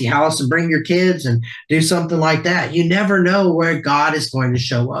bouncy house and bring your kids and do something like that. You never know where God is going to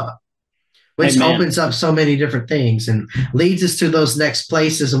show up, which opens up so many different things and leads us to those next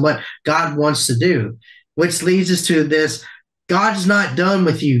places and what God wants to do, which leads us to this: God's not done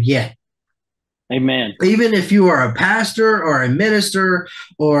with you yet. Amen. Even if you are a pastor or a minister,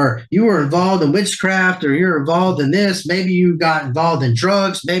 or you were involved in witchcraft, or you're involved in this, maybe you got involved in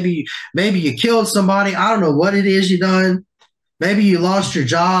drugs, maybe you killed somebody. I don't know what it is you done. Maybe you lost your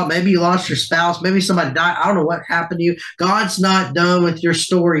job. Maybe you lost your spouse. Maybe somebody died. I don't know what happened to you. God's not done with your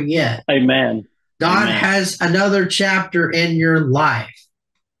story yet. Amen. God has another chapter in your life.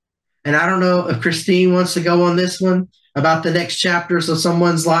 And I don't know if Christine wants to go on this one about the next chapters of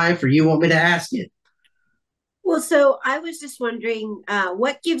someone's life, or you want me to ask it? Well, so I was just wondering,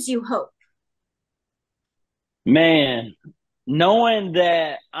 what gives you hope? Man, knowing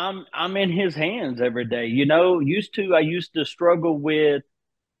that I'm in his hands every day. I used to struggle with,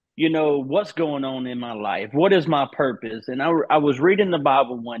 what's going on in my life? What is my purpose? And I was reading the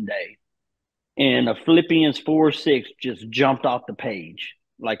Bible one day, and a Philippians 4:6 just jumped off the page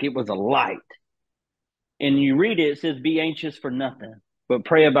like it was a light. And you read it, it says, "Be anxious for nothing, but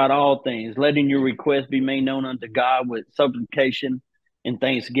pray about all things, letting your requests be made known unto God with supplication and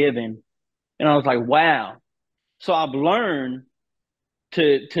thanksgiving." And I was like, wow. So I've learned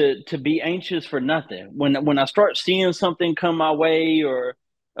to be anxious for nothing. When I start seeing something come my way, or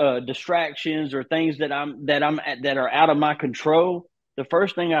distractions, or things that are out of my control, the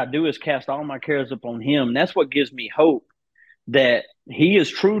first thing I do is cast all my cares upon Him. And that's what gives me hope that He is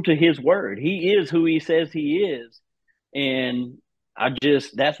true to His word. He is who He says He is, and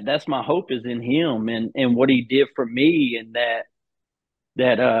that's my hope, is in Him, and what He did for me, and that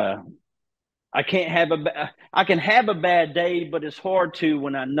I can have a bad day, but it's hard to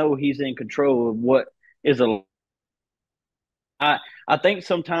when I know He's in control of what is a. I I think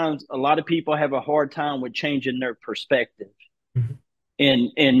sometimes a lot of people have a hard time with changing their perspective, Mhm.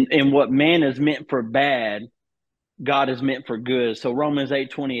 and what man is meant for bad, God is meant for good. So Romans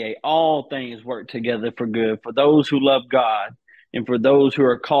 8:28, all things work together for good for those who love God and for those who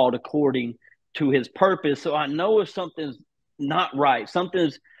are called according to His purpose. So I know if something's not right,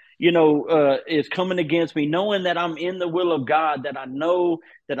 something's is coming against me, knowing that I'm in the will of God, that I know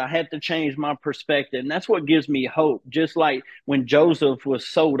that I have to change my perspective, and that's what gives me hope. Just like when Joseph was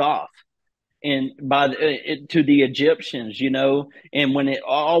sold off and to the Egyptians, and when it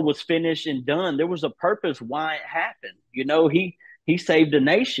all was finished and done, there was a purpose why it happened. He saved a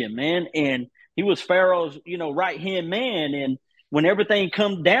nation, man, and he was Pharaoh's, right hand man. And when everything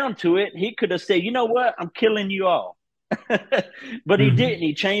come down to it, he could have said, "You know what? I'm killing you all," but he Mhm. didn't.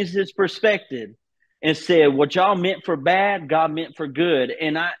 He changed his perspective and said, "What y'all meant for bad, God meant for good."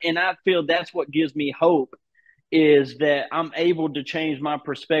 And I feel that's what gives me hope, is that I'm able to change my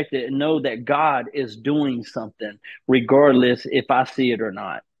perspective and know that God is doing something, regardless if I see it or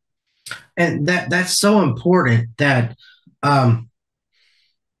not. And that's so important that um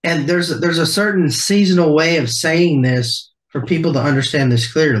and there's a certain seasonal way of saying this for people to understand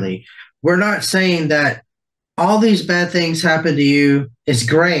this clearly. We're not saying that all these bad things happen to you is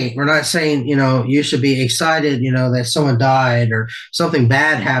great. We're not saying, you should be excited, that someone died or something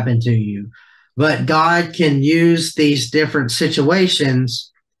bad happened to you. But God can use these different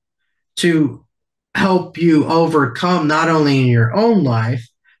situations to help you overcome, not only in your own life,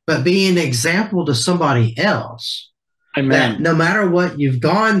 but be an example to somebody else, that Amen. no matter what you've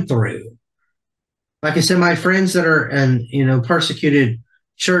gone through, like I said, my friends that are in, persecuted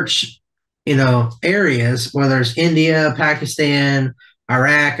church, areas, whether it's India, Pakistan,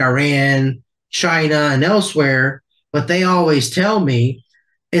 Iraq, Iran, China, and elsewhere, what they always tell me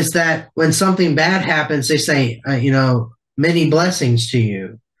is that when something bad happens, they say, many blessings to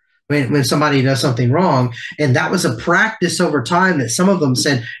you. When somebody does something wrong. And that was a practice over time that some of them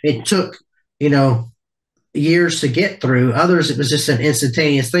said it took, you know, years to get through. Others, it was just an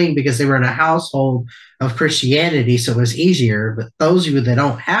instantaneous thing because they were in a household of Christianity, so it was easier. But those of you that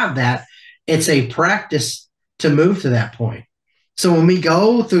don't have that, it's a practice to move to that point. So when we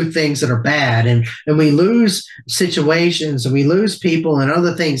go through things that are bad, and we lose situations and we lose people and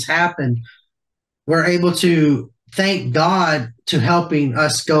other things happen, we're able to thank God to helping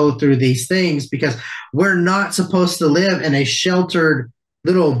us go through these things, because we're not supposed to live in a sheltered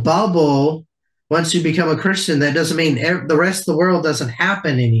little bubble. Once you become a Christian, that doesn't mean the rest of the world doesn't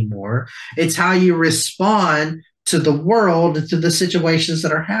happen anymore. It's how you respond to the world and to the situations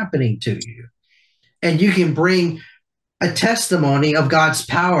that are happening to you. And you can bring a testimony of God's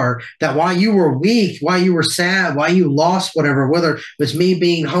power, that while you were weak, while you were sad, while you lost whatever, whether it was me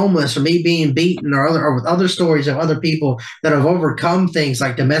being homeless or me being beaten, or other stories of other people that have overcome things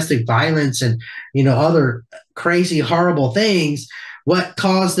like domestic violence and, other crazy, horrible things. What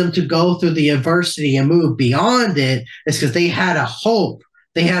caused them to go through the adversity and move beyond it is because they had a hope.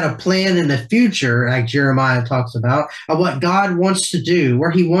 They had a plan in the future, like Jeremiah talks about, of what God wants to do, where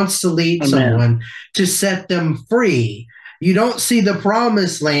He wants to lead Amen. someone to set them free. You don't see the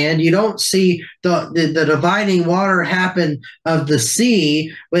promised land. You don't see the dividing water happen of the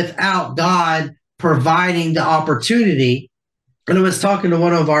sea without God providing the opportunity. And I was talking to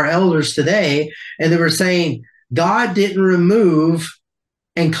one of our elders today, and they were saying God didn't remove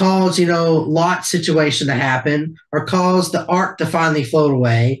and cause, Lot's situation to happen, or cause the ark to finally float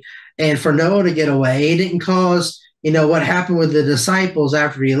away and for Noah to get away. He didn't cause, what happened with the disciples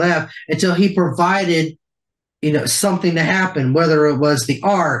after he left, until He provided something to happen, whether it was the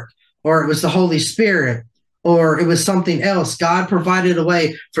ark or it was the Holy Spirit or it was something else. God provided a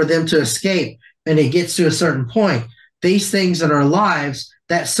way for them to escape, and it gets to a certain point. These things in our lives,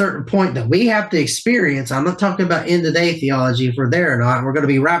 that certain point that we have to experience, I'm not talking about end-of-day theology if we're there or not, we're going to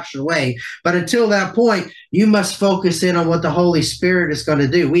be raptured away, but until that point, you must focus in on what the Holy Spirit is going to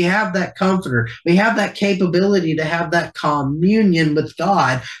do. We have that comforter. We have that capability to have that communion with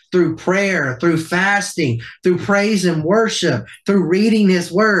God through prayer, through fasting, through praise and worship, through reading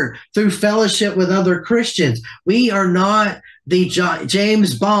His Word, through fellowship with other Christians. We are not the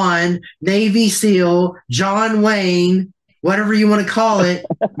James Bond, Navy SEAL, John Wayne, whatever you want to call it,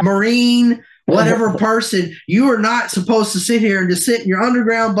 Marine, whatever person. You are not supposed to sit here and just sit in your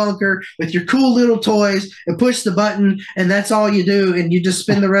underground bunker with your cool little toys and push the button, and that's all you do, and you just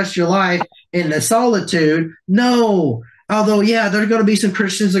spend the rest of your life in the solitude. No. Although, yeah, there are going to be some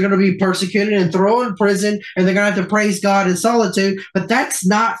Christians that are going to be persecuted and thrown in prison, and they're going to have to praise God in solitude, but that's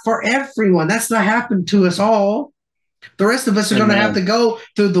not for everyone. That's not happened to us all. The rest of us are going to have to go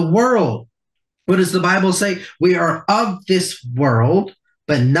through the world. What does the Bible say? We are of this world,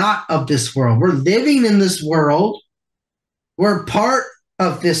 but not of this world. We're living in this world. We're part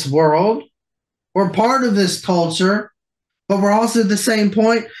of this world. We're part of this culture, but we're also at the same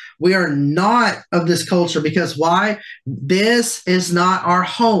point, we are not of this culture, because why? This is not our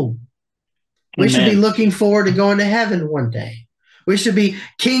home. We should be looking forward to going to heaven one day. We should be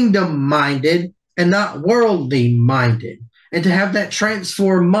kingdom-minded and not worldly-minded. And to have that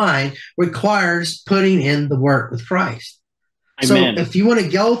transformed mind requires putting in the work with Christ. Amen. So if you want to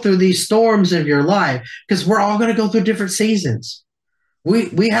go through these storms of your life, because we're all going to go through different seasons.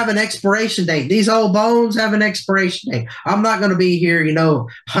 We have an expiration date. These old bones have an expiration date. I'm not going to be here,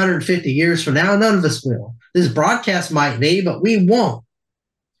 150 years from now. None of us will. This broadcast might be, but we won't.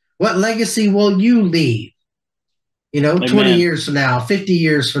 What legacy will you leave? 20 years from now, 50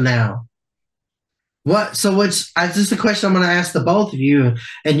 years from now? This is a question I'm going to ask the both of you,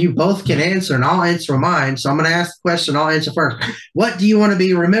 and you both can answer, and I'll answer mine. So I'm going to ask the question. I'll answer first. What do you want to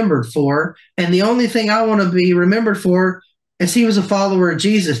be remembered for? And the only thing I want to be remembered for is he was a follower of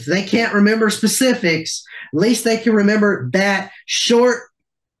Jesus. They can't remember specifics. At least they can remember that short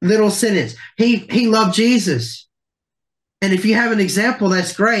little sentence. He loved Jesus. And if you have an example,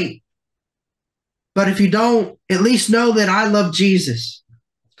 that's great. But if you don't, at least know that I love Jesus.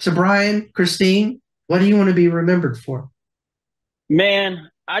 So Brian, Christine, what do you want to be remembered for? Man,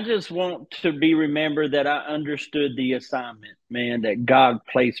 I just want to be remembered that I understood the assignment, man, that God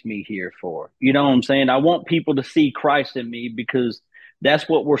placed me here for. You know what I'm saying? I want people to see Christ in me, because that's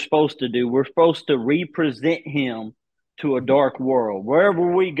what we're supposed to do. We're supposed to represent Him to a dark world.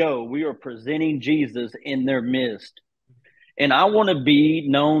 Wherever we go, we are presenting Jesus in their midst. And I want to be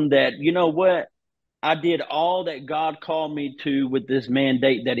known that, you know what? I did all that God called me to with this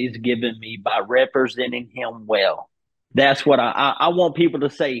mandate that He's given me by representing Him well. That's what I want people to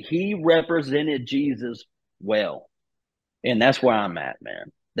say. He represented Jesus well. And that's where I'm at,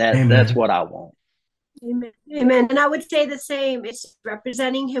 man. That's what I want. Amen. Amen. And I would say the same. It's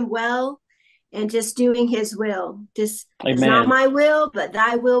representing Him well and just doing His will. Just, it's not my will, but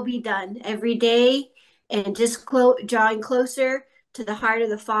thy will be done every day. And just drawing closer to the heart of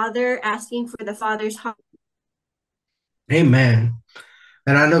the Father, asking for the Father's heart. Amen.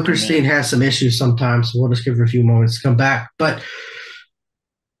 And I know Christine has some issues sometimes, so we'll just give her a few moments to come back. But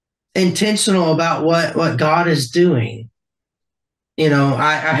intentional about what God is doing.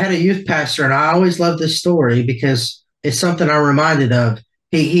 I had a youth pastor, and I always love this story because it's something I'm reminded of.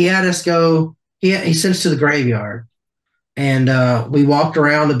 He had us go, he sent us to the graveyard. And we walked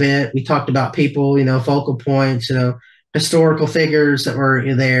around a bit. We talked about people, focal points, historical figures that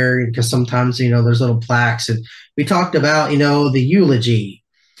were there, because sometimes, there's little plaques. And we talked about, the eulogy.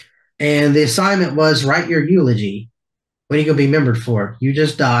 And the assignment was write your eulogy. What are you going to be remembered for? You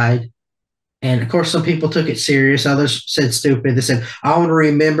just died. And, of course, some people took it serious. Others said stupid. They said, I want to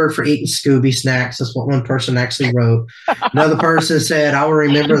remember for eating Scooby snacks. That's what one person actually wrote. Another person said, I will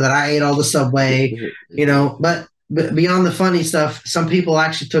remember that I ate all the Subway, But beyond the funny stuff, some people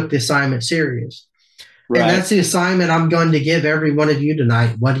actually took the assignment serious. Right. And that's the assignment I'm going to give every one of you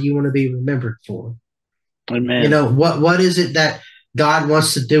tonight. What do you want to be remembered for? Amen. What is it that God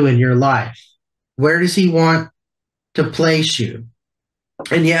wants to do in your life? Where does He want to place you?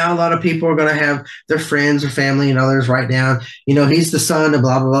 And yeah, a lot of people are going to have their friends or family and others write down, he's the son of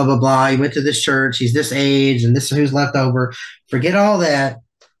blah, blah, blah, blah, blah. He went to this church. He's this age, and this is who's left over. Forget all that.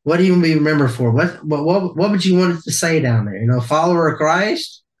 What do you want to be remembered for? What would you want it to say down there? Follower of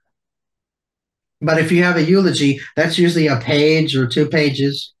Christ? But if you have a eulogy, that's usually a page or 2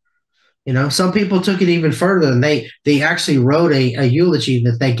 pages. You know, some people took it even further, and they actually wrote a eulogy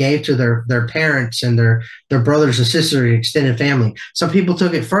that they gave to their parents and their brothers and sisters and extended family. Some people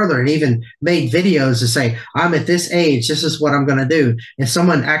took it further and even made videos to say, I'm at this age, this is what I'm going to do. And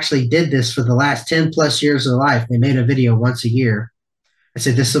someone actually did this for the last 10 plus years of their life. They made a video once a year. I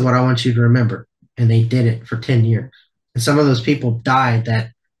said, this is what I want you to remember. And they did it for 10 years. And some of those people died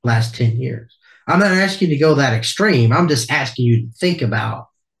that last 10 years. I'm not asking you to go that extreme. I'm just asking you to think about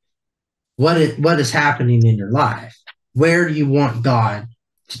what is happening in your life. Where do you want God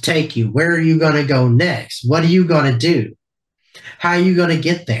to take you? Where are you going to go next? What are you going to do? How are you going to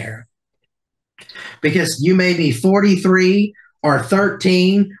get there? Because you may be 43 or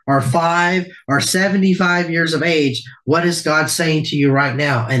 13 or 5 or 75 years of age. What is God saying to you right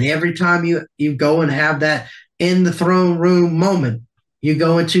now? And every time you go and have that in the throne room moment, you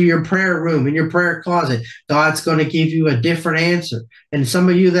go into your prayer room, in your prayer closet, God's going to give you a different answer. And some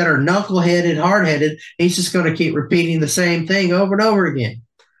of you that are knuckleheaded, hard-headed, he's just going to keep repeating the same thing over and over again,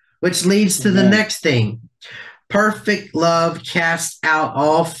 which leads to the next thing. Perfect love casts out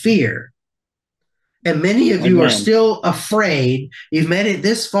all fear. And many of you are still afraid. You've made it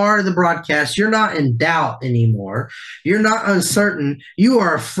this far in the broadcast. You're not in doubt anymore. You're not uncertain. You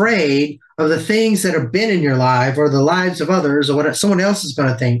are afraid of the things that have been in your life or the lives of others or what someone else is going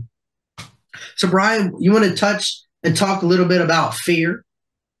to think. So, Brian, you want to touch and talk a little bit about fear?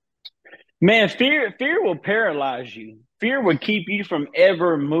 Man, fear will paralyze you. Fear will keep you from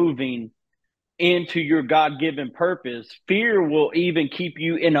ever moving into your God-given purpose. Fear will even keep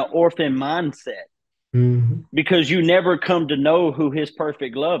you in an orphan mindset. Mm-hmm. Because you never come to know who his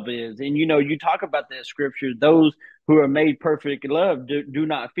perfect love is. And, you know, you talk about that scripture, those who are made perfect love do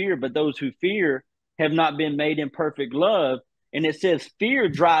not fear, but those who fear have not been made in perfect love. And it says fear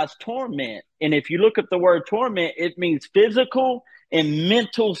drives torment. And if you look up the word torment, it means physical and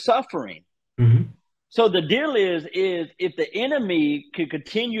mental suffering. Mm-hmm. So the deal is if the enemy can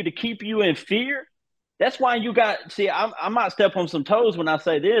continue to keep you in fear, that's why you got, see, I might step on some toes when I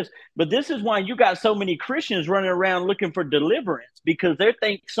say this, but this is why you got so many Christians running around looking for deliverance, because they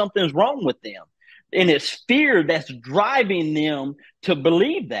think something's wrong with them. And it's fear that's driving them to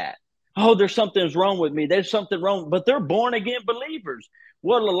believe that. Oh, there's something's wrong with me. There's something wrong, but they're born again believers.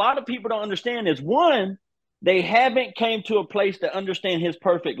 What a lot of people don't understand is, one, they haven't came to a place to understand his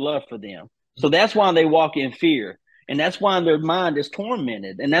perfect love for them. So that's why they walk in fear. And that's why their mind is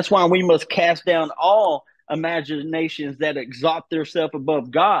tormented. And that's why we must cast down all imaginations that exalt themselves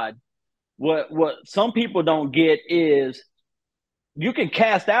above God. What some people don't get is you can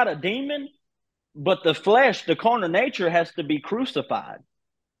cast out a demon, but the flesh, the carnal nature, has to be crucified.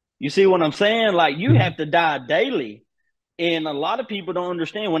 You see what I'm saying? Like, you have to die daily. And a lot of people don't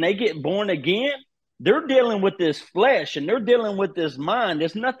understand, when they get born again, they're dealing with this flesh and they're dealing with this mind.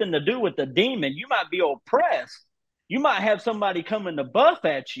 It's nothing to do with the demon. You might be oppressed. You might have somebody coming to buff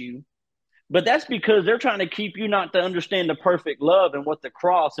at you, but that's because they're trying to keep you not to understand the perfect love and what the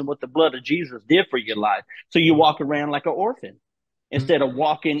cross and what the blood of Jesus did for your life. So you walk around like an orphan instead of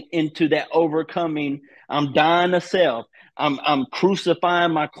walking into that overcoming. I'm dying to self. I'm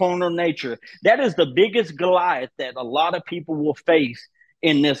crucifying my carnal nature. That is the biggest Goliath that a lot of people will face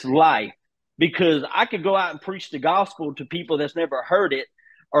in this life, because I could go out and preach the gospel to people that's never heard it,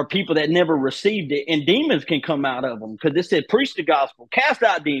 or people that never received it, and demons can come out of them, because it said preach the gospel, cast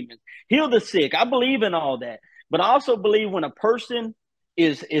out demons, heal the sick. I believe in all that. But I also believe when a person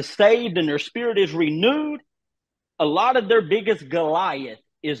is saved and their spirit is renewed, a lot of their biggest Goliath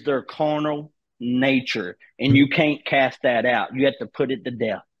is their carnal nature, and you can't cast that out. You have to put it to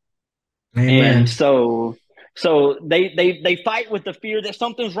death. Amen. And so they fight with the fear that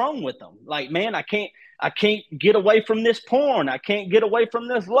something's wrong with them. Like, man, I can't get away from this porn. I can't get away from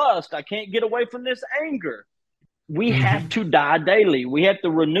this lust. I can't get away from this anger. We have to die daily. We have to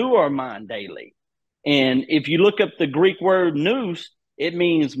renew our mind daily. And if you look up the Greek word nous, it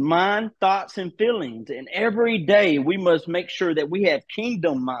means mind, thoughts, and feelings. And every day we must make sure that we have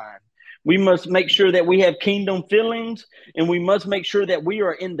kingdom mind. We must make sure that we have kingdom feelings, and we must make sure that we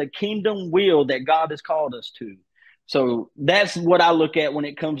are in the kingdom will that God has called us to. So that's what I look at when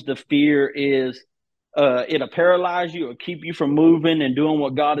it comes to fear is it'll paralyze you or keep you from moving and doing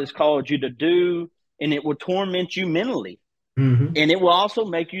what God has called you to do. And it will torment you mentally. Mm-hmm. And it will also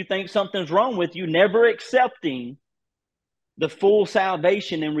make you think something's wrong with you, never accepting the full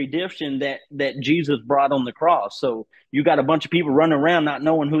salvation and redemption that Jesus brought on the cross. So you got a bunch of people running around not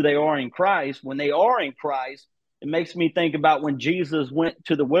knowing who they are in Christ. When they are in Christ, it makes me think about when Jesus went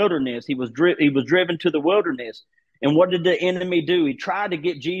to the wilderness. He was driven to the wilderness. And what did the enemy do? He tried to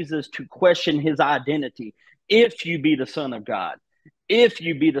get Jesus to question his identity. If you be the Son of God, if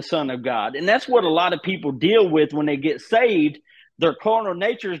you be the Son of God. And that's what a lot of people deal with when they get saved. Their carnal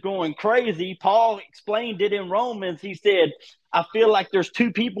nature is going crazy. Paul explained it in Romans. He said, I feel like there's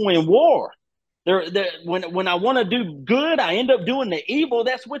two people in war. When I want to do good, I end up doing the evil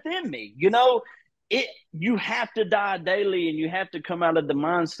that's within me. You know, you have to die daily, and you have to come out of the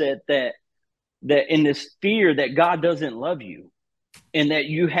mindset that in this fear that God doesn't love you, and that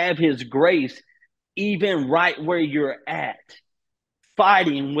you have his grace even right where you're at,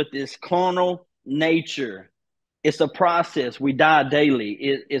 fighting with this carnal nature. It's a process. We die daily.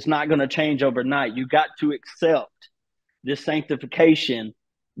 It's not going to change overnight. You got to accept this sanctification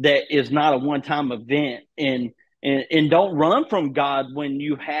that is not a one-time event. And don't run from God when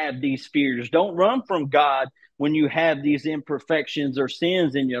you have these fears. Don't run from God when you have these imperfections or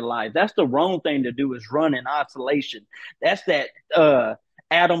sins in your life. That's the wrong thing to do, is run in isolation. That's that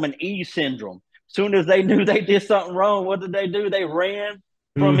Adam and Eve syndrome. Soon as they knew they did something wrong, what did? They ran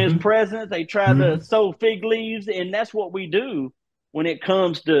from his presence. They tried to sow fig leaves, and that's what we do when it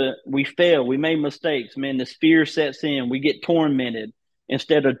comes to, we fail, we make mistakes, man. The fear sets in, we get tormented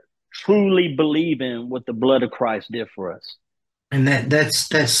instead of truly believing what the blood of Christ did for us. And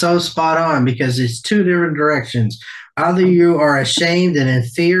that's so spot on, because it's two different directions. Either you are ashamed and in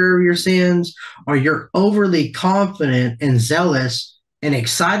fear of your sins, or you're overly confident and zealous and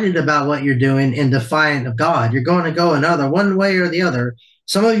excited about what you're doing and defiant of God. You're going to go another one way or the other.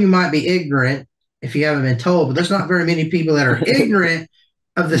 Some of you might be ignorant if you haven't been told, but there's not very many people that are ignorant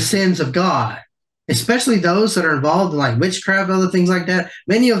of the sins of God, especially those that are involved in like witchcraft, other things like that.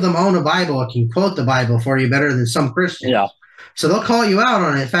 Many of them own a Bible and can quote the Bible for you better than some Christians. Yeah. So they'll call you out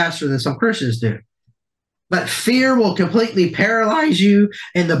on it faster than some Christians do. But fear will completely paralyze you,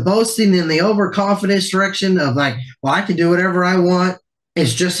 and the boasting and the overconfidence direction of like, well, I can do whatever I want,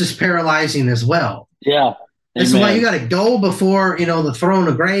 is just as paralyzing as well. Yeah. That's why you got to go before, the throne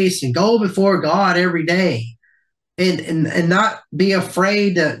of grace, and go before God every day, and not be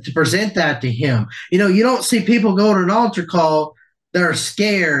afraid to present that to him. You don't see people go to an altar call that are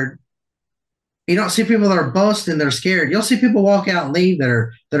scared. You don't see people that are boasting, they're scared. You'll see people walk out and leave that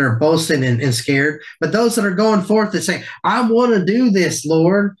are boasting and scared. But those that are going forth and say, I want to do this,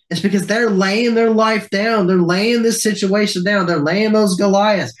 Lord, it's because they're laying their life down. They're laying this situation down. They're laying those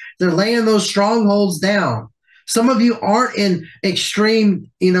Goliaths. They're laying those strongholds down. Some of you aren't in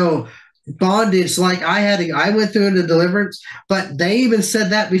extreme, bondage like I went through into deliverance, but they even said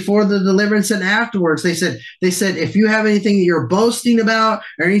that before the deliverance and afterwards. They said, if you have anything that you're boasting about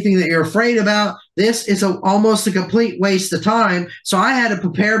or anything that you're afraid about, this is almost a complete waste of time. So I had to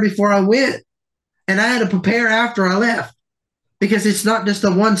prepare before I went, and I had to prepare after I left, because it's not just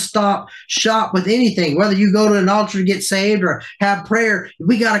a one-stop shop with anything. Whether you go to an altar to get saved or have prayer,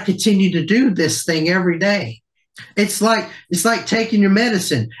 we got to continue to do this thing every day. It's like taking your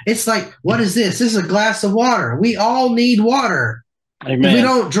medicine. It's like, what is this? This is a glass of water. We all need water. Amen. If we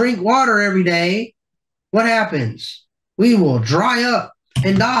don't drink water every day, what happens? We will dry up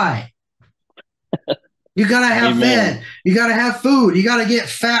and die. You got to have fed. You got to have food. You got to get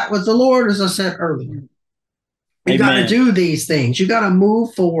fat with the Lord, as I said earlier. You got to do these things. You got to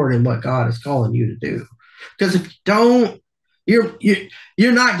move forward in what God is calling you to do. Because if you don't,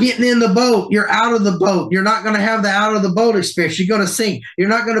 you're not getting in the boat. You're out of the boat. You're not going to have the out of the boat experience. You're going to sink. You're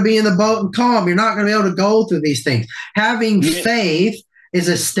not going to be in the boat and calm. You're not going to be able to go through these things. Having faith is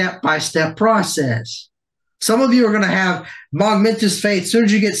a step-by-step process. Some of you are going to have momentous faith. As soon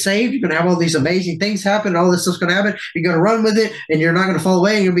as you get saved, you're going to have all these amazing things happen. And all this stuff's going to happen. You're going to run with it, and you're not going to fall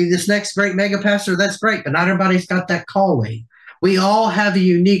away. And you'll be this next great mega pastor. That's great. But not everybody's got that calling. We all have a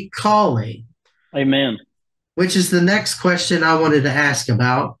unique calling. Amen. Which is the next question I wanted to ask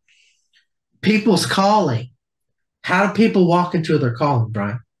about. People's calling. How do people walk into their calling,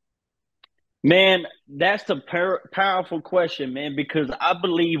 Brian? Man, that's a powerful question, man, because I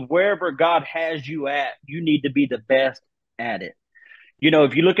believe wherever God has you at, you need to be the best at it.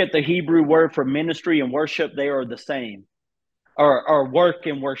 If you look at the Hebrew word for ministry and worship, they are the same. Or work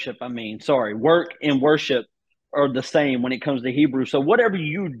and worship, work and worship are the same when it comes to Hebrew. So whatever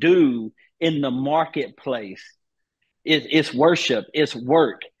you do in the marketplace, it's worship, it's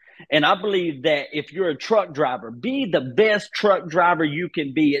work. And I believe that if you're a truck driver, be the best truck driver you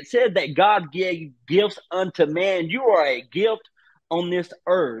can be. It said that God gave gifts unto man. You are a gift on this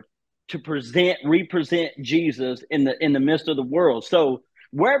earth to represent Jesus in the midst of the world. So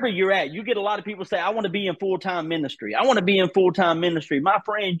wherever you're at, you get a lot of people say, I want to be in full-time ministry. I want to be in full-time ministry. My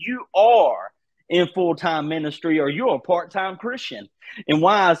friend, you are in full-time ministry, or you're a part-time Christian. And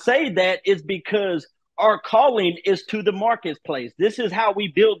why I say that is because our calling is to the marketplace. This is how we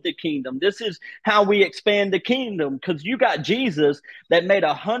build the kingdom. This is how we expand the kingdom. Because you got Jesus that made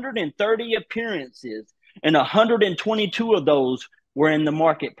 130 appearances, and 122 of those were in the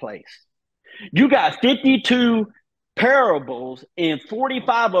marketplace. You got 52 parables, and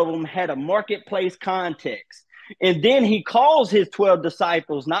 45 of them had a marketplace context. And then he calls his 12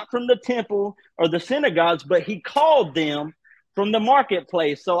 disciples, not from the temple or the synagogues, but he called them from the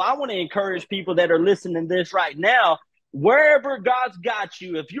marketplace. So I want to encourage people that are listening to this right now, wherever God's got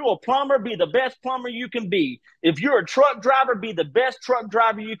you, if you're a plumber, be the best plumber you can be. If you're a truck driver, be the best truck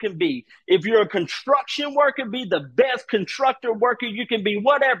driver you can be. If you're a construction worker, be the best constructor worker you can be.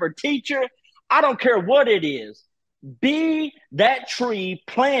 Whatever, teacher, I don't care what it is. Be that tree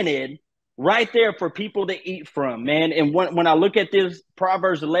planted right there for people to eat from, man. And when I look at this,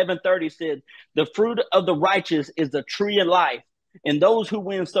 Proverbs 11:30 said, the fruit of the righteous is the tree of life, and those who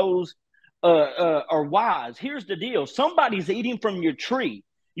win souls are wise. Here's the deal. Somebody's eating from your tree.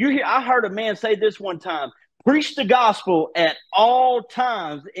 I heard a man say this one time: preach the gospel at all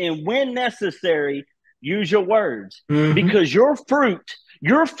times, and when necessary, use your words. Because your fruit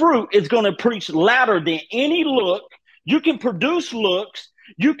is going to preach louder than any look. You can produce looks,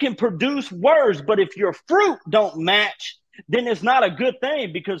 you can produce words, but if your fruit don't match, then it's not a good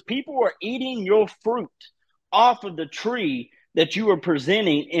thing, because people are eating your fruit off of the tree that you are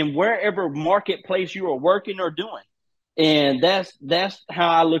presenting in wherever marketplace you are working or doing. And that's how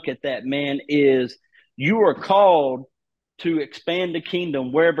I look at that, man, is you are called to expand the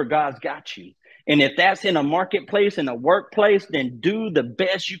kingdom wherever God's got you. And if that's in a marketplace, in a workplace, then do the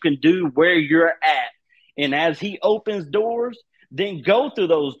best you can do where you're at. And as he opens doors, then go through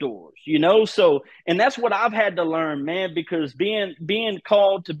those doors, you know? So, and that's what I've had to learn, man, because being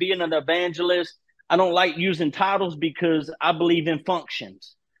called to being an evangelist, I don't like using titles because I believe in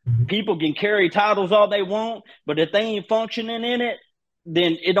functions. People can carry titles all they want, but if they ain't functioning in it,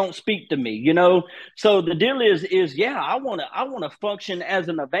 then it don't speak to me, you know? So the deal is yeah, I want to function as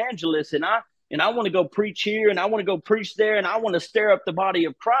an evangelist, and I want to go preach here, and I want to go preach there, and I want to stir up the body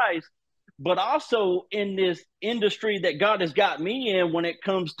of Christ. But also in this industry that God has got me in, when it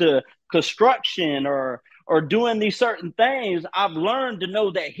comes to construction or doing these certain things, I've learned to know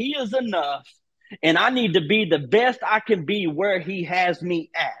that he is enough, and I need to be the best I can be where he has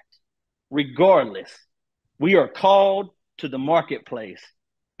me at. Regardless, we are called to the marketplace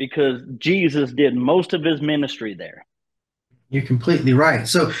because Jesus did most of his ministry there. You're completely right.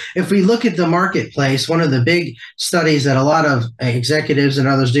 So if we look at the marketplace, one of the big studies that a lot of executives and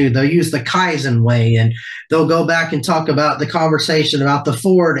others do, they'll use the Kaizen way, and they'll go back and talk about the conversation about the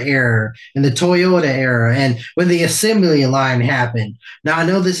Ford era and the Toyota era and when the assembly line happened. Now, I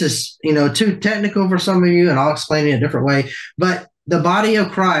know this is, too technical for some of you, and I'll explain it a different way, but the body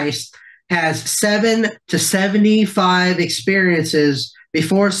of Christ has 7 to 75 experiences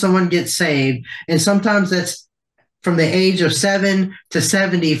before someone gets saved, and sometimes that's from the age of 7 to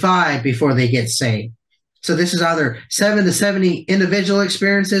 75 before they get saved. So this is either 7 to 70 individual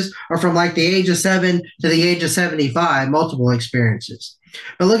experiences, or from like the age of 7 to the age of 75, multiple experiences.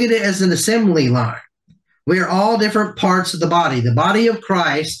 But look at it as an assembly line. We are all different parts of the body. The body of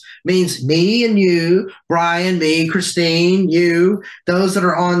Christ means me and you, Brian, me, Christine, you, those that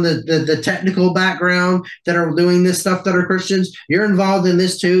are on the technical background that are doing this stuff that are Christians. You're involved in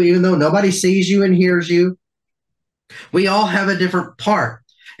this too, even though nobody sees you and hears you. We all have a different part.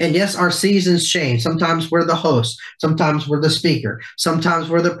 And yes, our seasons change. Sometimes we're the host. Sometimes we're the speaker. Sometimes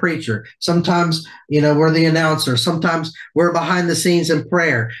we're the preacher. Sometimes, we're the announcer. Sometimes we're behind the scenes in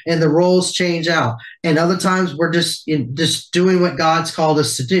prayer, and the roles change out. And other times we're just doing what God's called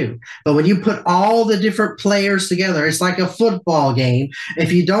us to do. But when you put all the different players together, it's like a football game.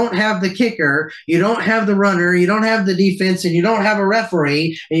 If you don't have the kicker, you don't have the runner, you don't have the defense, and you don't have a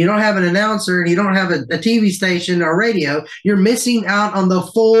referee, and you don't have an announcer, and you don't have a TV station or radio, you're missing out on the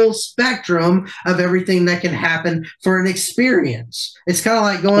full spectrum of everything that can happen for an experience. It's kind of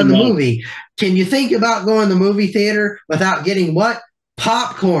like going to the movie. Can you think about going to the movie theater without getting what?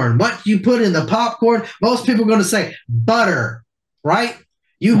 Popcorn. What you put in the popcorn? Most people are going to say butter, right?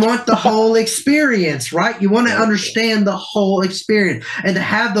 You want the whole experience, right? You want to understand the whole experience. And to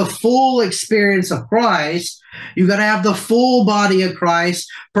have the full experience of Christ, you got to have the full body of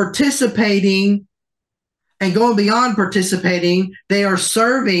Christ participating. And going beyond participating, they are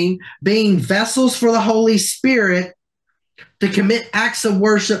serving, being vessels for the Holy Spirit to commit acts of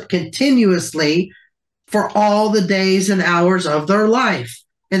worship continuously for all the days and hours of their life.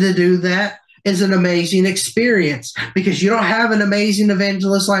 And to do that is an amazing experience, because you don't have an amazing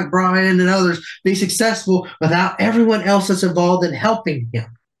evangelist like Brian and others be successful without everyone else that's involved in helping him.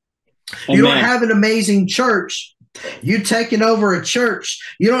 You don't have an amazing church. You taking over a church.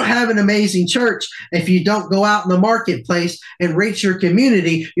 You don't have an amazing church if you don't go out in the marketplace and reach your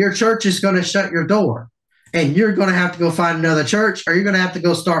community. Your church is going to shut your door. And you're going to have to go find another church, or you're going to have to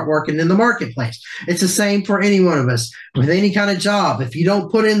go start working in the marketplace. It's the same for any one of us with any kind of job. If you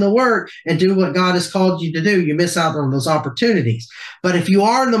don't put in the work and do what God has called you to do, you miss out on those opportunities. But if you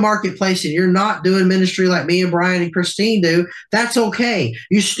are in the marketplace and you're not doing ministry like me and Brian and Christine do, that's okay.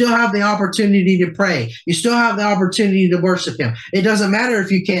 You still have the opportunity to pray. You still have the opportunity to worship Him. It doesn't matter if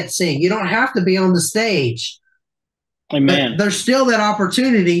you can't sing. You don't have to be on the stage. Amen. But there's still that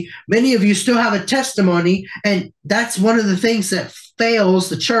opportunity. Many of you still have a testimony, and that's one of the things that fails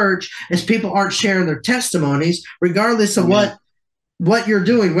the church is people aren't sharing their testimonies, regardless of what you're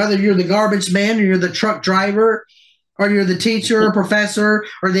doing, whether you're the garbage man or you're the truck driver or you're the teacher or professor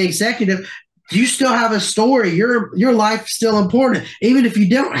or the executive. You still have a story. Your life's still important. Even if you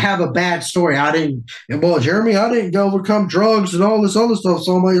don't have a bad story. Jeremy, I didn't overcome drugs and all this other stuff,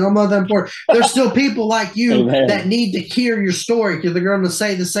 so I'm not that important. There's still people like you that need to hear your story, because they're going to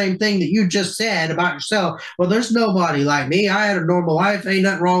say the same thing that you just said about yourself. Well, there's nobody like me. I had a normal life. Ain't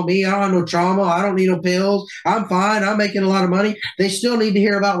nothing wrong with me. I don't have no trauma. I don't need no pills. I'm fine. I'm making a lot of money. They still need to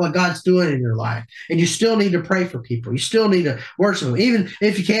hear about what God's doing in your life. And you still need to pray for people. You still need to worship Him. Even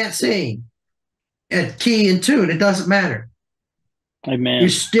if you can't sing. At key and tune, it doesn't matter. Amen. You're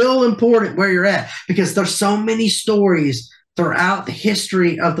still important where you're at, because there's so many stories throughout the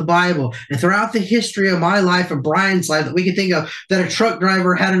history of the Bible and throughout the history of my life and Brian's life that we can think of, that a truck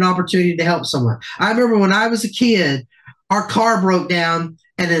driver had an opportunity to help someone. I remember when I was a kid, our car broke down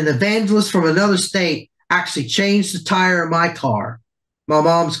and an evangelist from another state actually changed the tire of my car, my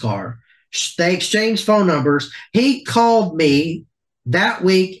mom's car. They exchanged phone numbers. He called me that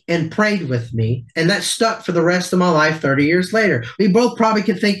week and prayed with me, and that stuck for the rest of my life 30 years later. We both probably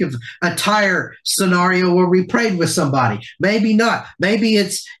could think of a tire scenario where we prayed with somebody. Maybe not. Maybe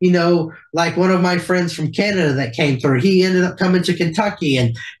it's, like one of my friends from Canada that came through. He ended up coming to Kentucky,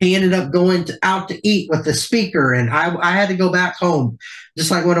 and he ended up going out to eat with the speaker, and I had to go back home, just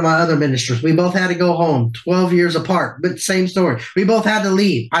like one of my other ministers. We both had to go home 12 years apart, but same story. We both had to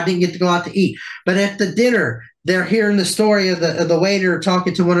leave. I didn't get to go out to eat. But at the dinner, they're hearing the story of the waiter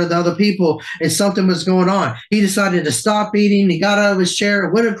talking to one of the other people, and something was going on. He decided to stop eating. He got out of his chair,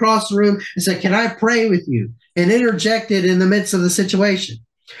 went across the room, and said, "Can I pray with you?" and interjected in the midst of the situation.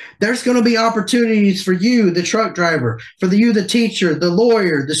 There's going to be opportunities for you, the truck driver, for you, the teacher, the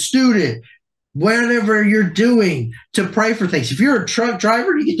lawyer, the student, whatever you're doing, to pray for things. If you're a truck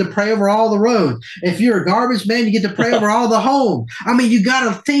driver, you get to pray over all the roads. If you're a garbage man, you get to pray over all the homes. I mean, you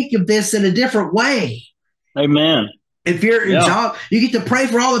got to think of this in a different way. Amen. If you're in a job, you get to pray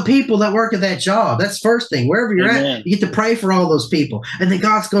for all the people that work at that job. That's first thing. Wherever you're at, you get to pray for all those people. And then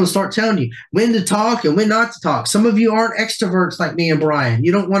God's going to start telling you when to talk and when not to talk. Some of you aren't extroverts like me and Brian.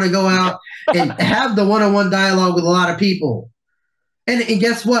 You don't want to go out and have the one-on-one dialogue with a lot of people. And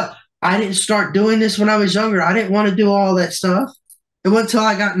guess what? I didn't start doing this when I was younger. I didn't want to do all that stuff. It wasn't until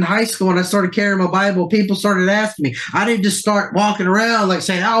I got in high school and I started carrying my Bible, people started asking me. I didn't just start walking around like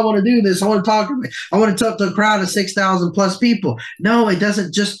saying, I want to do this. I want to talk to me. I want to talk to a crowd of 6,000 plus people. No, it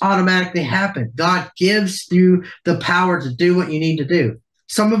doesn't just automatically happen. God gives you the power to do what you need to do.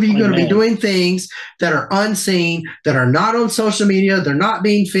 Some of you are going to be doing things that are unseen, that are not on social media. They're not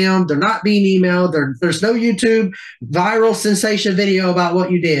being filmed. They're not being emailed. There's no YouTube viral sensation video about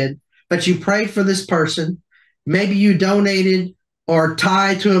what you did, but you prayed for this person. Maybe you donated or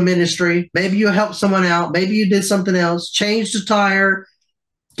tied to a ministry. Maybe you helped someone out. Maybe you did something else, changed a tire,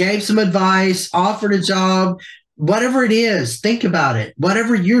 gave some advice, offered a job. Whatever it is, think about it.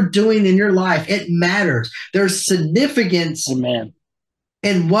 Whatever you're doing in your life, it matters. There's significance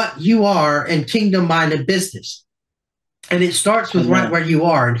in what you are in kingdom-minded business. And it starts with right where you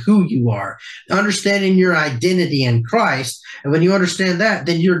are and who you are, understanding your identity in Christ. And when you understand that,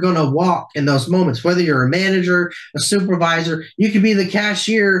 then you're going to walk in those moments, whether you're a manager, a supervisor, you could be the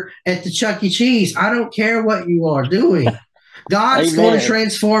cashier at the Chuck E. Cheese. I don't care what you are doing. God's going to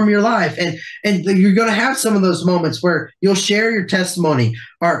transform your life. And you're going to have some of those moments where you'll share your testimony,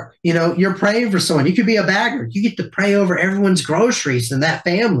 or, you're praying for someone. You could be a bagger. You get to pray over everyone's groceries in that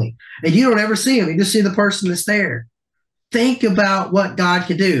family, and you don't ever see them. You just see the person that's there. Think about what God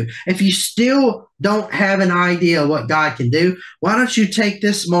can do. If you still don't have an idea what God can do, why don't you take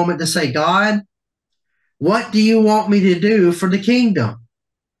this moment to say, God, what do you want me to do for the kingdom?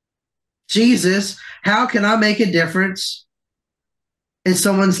 Jesus, how can I make a difference in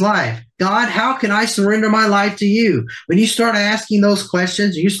someone's life? God, how can I surrender my life to you? When you start asking those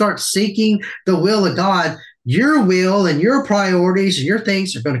questions, you start seeking the will of God, your will and your priorities and your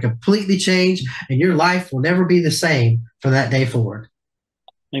things are going to completely change, and your life will never be the same from that day forward.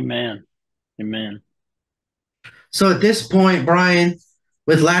 Amen. Amen. So at this point, Bryan,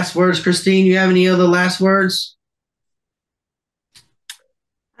 with last words, Christine, you have any other last words?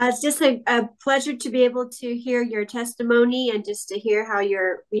 It's just a pleasure to be able to hear your testimony and just to hear how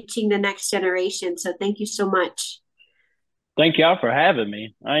you're reaching the next generation. So thank you so much. Thank y'all for having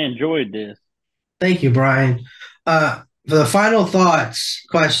me. I enjoyed this. Thank you, Bryan. For the final thoughts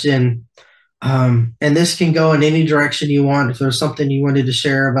question, and this can go in any direction you want. If there's something you wanted to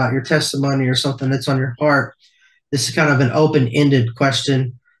share about your testimony or something that's on your heart, this is kind of an open-ended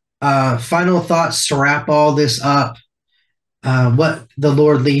question. Final thoughts to wrap all this up. What the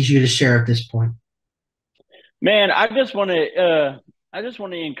Lord leads you to share at this point. Man, I just want to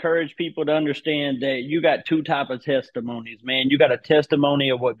encourage people to understand that you got two types of testimonies, man. You got a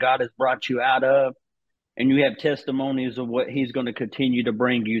testimony of what God has brought you out of, and you have testimonies of what he's going to continue to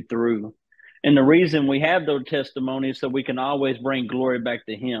bring you through. And the reason we have those testimonies so we can always bring glory back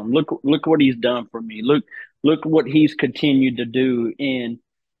to him. Look what he's done for me. Look what he's continued to do. And,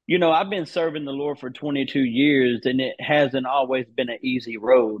 you know, I've been serving the Lord for 22 years, and it hasn't always been an easy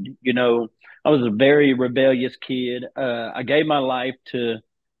road. You know, I was a very rebellious kid. I gave my life to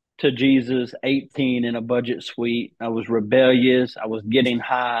Jesus 18 in a budget suite. I was rebellious. I was getting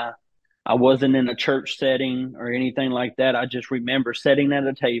high. I wasn't in a church setting or anything like that. I just remember sitting at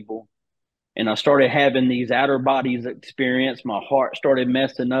a table, and I started having these outer bodies experience. My heart started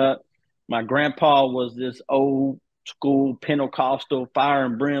messing up. My grandpa was this old school Pentecostal fire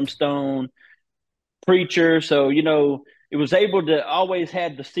and brimstone preacher. So, you know, it was able to always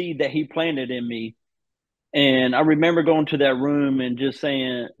had the seed that he planted in me. And I remember going to that room and just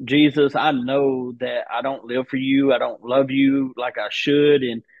saying, Jesus, I know that I don't live for you. I don't love you like I should.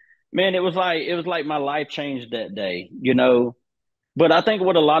 And man, it was like my life changed that day, you know. But I think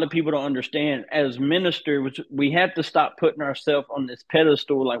what a lot of people don't understand as ministers, we have to stop putting ourselves on this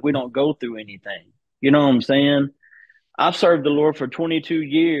pedestal like we don't go through anything. You know what I'm saying? I've served the Lord for 22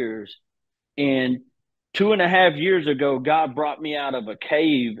 years, and 2.5 years ago, God brought me out of a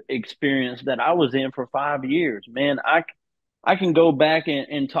cave experience that I was in for 5 years. Man, I can go back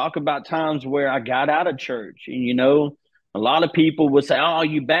and talk about times where I got out of church. And, you know, a lot of people would say, oh,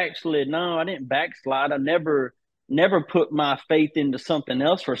 you backslid. No, I didn't backslide. I never put my faith into something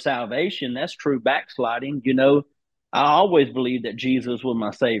else for salvation. That's true backsliding. You know, I always believed that Jesus was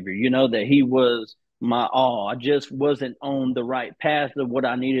my savior, you know, that he was my all. I just wasn't on the right path of what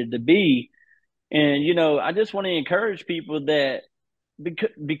I needed to be. And, you know, I just want to encourage people that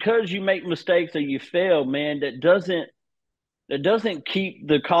because you make mistakes or you fail, man, that doesn't keep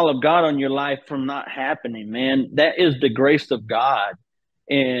the call of God on your life from not happening, man. That is the grace of God.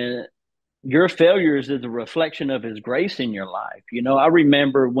 And your failures is a reflection of his grace in your life. You know, I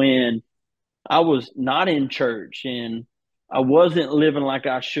remember when I was not in church and I wasn't living like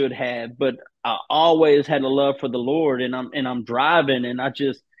I should have, but I always had a love for the Lord, and I'm driving, and I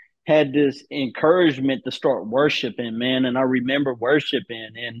just had this encouragement to start worshiping, man. And I remember worshiping,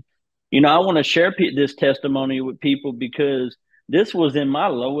 and, you know, I want to share this testimony with people because this was in my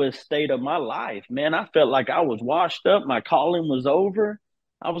lowest state of my life, man. I felt like I was washed up. My calling was over.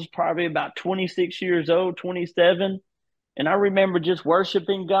 I was probably about 26 years old, 27. And I remember just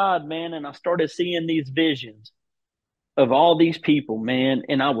worshiping God, man. And I started seeing these visions of all these people, man.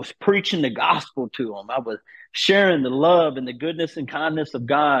 And I was preaching the gospel to them. I was sharing the love and the goodness and kindness of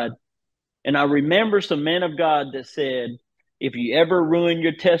God. And I remember some men of God that said, if you ever ruin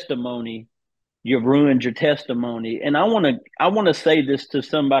your testimony, you've ruined your testimony. And I want to say this to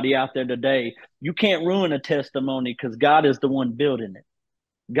somebody out there today. You can't ruin a testimony because God is the one building it.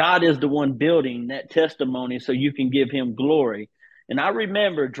 God is the one building that testimony so you can give him glory. And I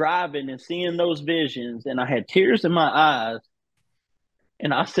remember driving and seeing those visions, and I had tears in my eyes.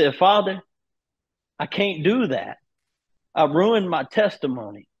 And I said, Father, I can't do that. I ruined my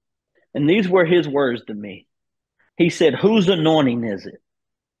testimony. And these were his words to me. He said, whose anointing is it?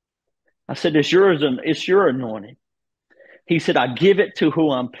 I said, it's yours, and it's your anointing. He said, I give it to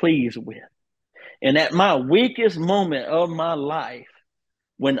who I'm pleased with. And at my weakest moment of my life,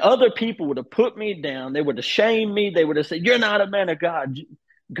 when other people would have put me down, they would have shamed me, they would have said, you're not a man of God.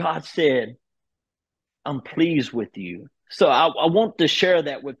 God said, I'm pleased with you. So I want to share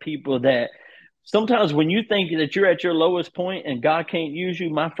that with people, that sometimes when you think that you're at your lowest point and God can't use you,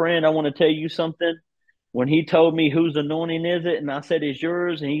 my friend, I want to tell you something. When he told me whose anointing is it, and I said, it's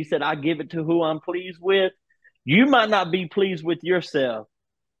yours, and he said, I give it to who I'm pleased with. You might not be pleased with yourself,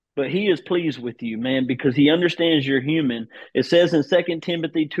 but he is pleased with you, man, because he understands you're human. It says in 2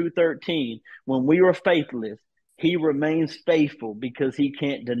 Timothy 2:13, when we were faithless, he remains faithful because he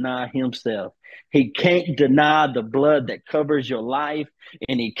can't deny himself. He can't deny the blood that covers your life,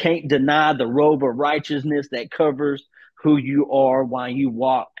 and he can't deny the robe of righteousness that covers who you are while you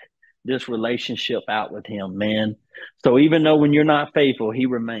walk this relationship out with him, man. So even though when you're not faithful, he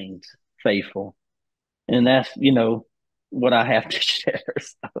remains faithful. And that's, what I have to share.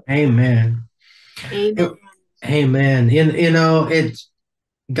 So. Amen. Amen. Amen. It's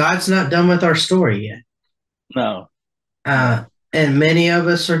God's not done with our story yet. No. And many of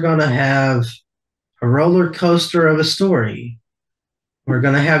us are going to have a roller coaster of a story. We're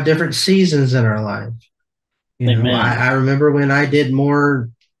going to have different seasons in our life. I remember when I did more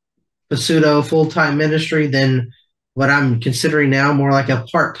pseudo full-time ministry than what I'm considering now more like a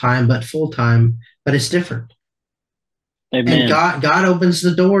part-time, but full-time, but it's different. Amen. And God opens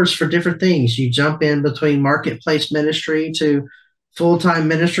the doors for different things. You jump in between marketplace ministry to full-time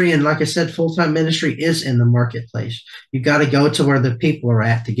ministry. And like I said, full-time ministry is in the marketplace. You got to go to where the people are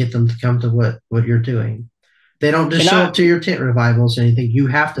at to get them to come to what you're doing. They don't just show up to your tent revivals or anything.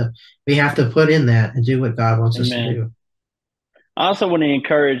 We have to put in that and do what God wants us to do. I also want to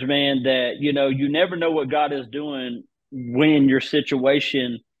encourage, man, that, you never know what God is doing when your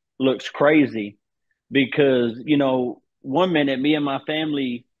situation looks crazy, because, one minute, me and my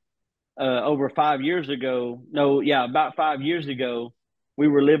family, about 5 years ago, we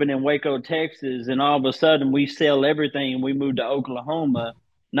were living in Waco, Texas, and all of a sudden we sell everything and we moved to Oklahoma,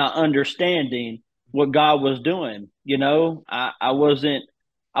 not understanding what God was doing.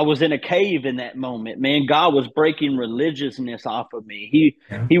 I was in a cave in that moment, man. God was breaking religiousness off of me.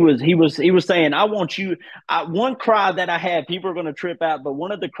 He was saying, I want you. One cry that I had, people are going to trip out, but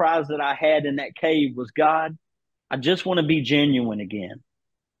one of the cries that I had in that cave was, God, I just want to be genuine again.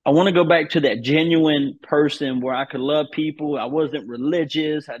 I want to go back to that genuine person where I could love people. I wasn't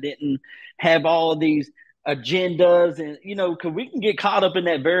religious. I didn't have all these agendas, and because we can get caught up in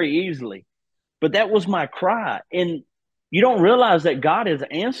that very easily. But that was my cry, and you don't realize that God is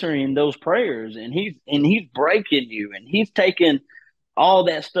answering those prayers, and he's breaking you, and he's taking all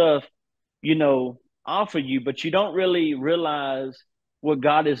that stuff, off of you. But you don't really realize what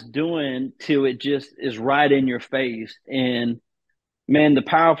God is doing till it just is right in your face. And man, the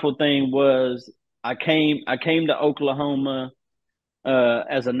powerful thing was I came to Oklahoma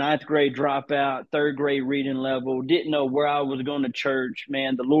as a 9th grade dropout, 3rd grade reading level, didn't know where I was going to church.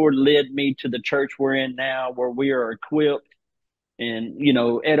 Man, the Lord led me to the church we're in now, where we are equipped and,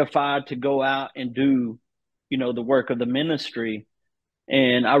 edified to go out and do, the work of the ministry.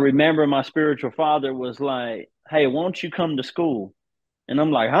 And I remember my spiritual father was like, hey, won't you come to school? And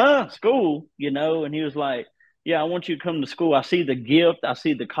I'm like, huh? School? And he was like, yeah, I want you to come to school. I see the gift. I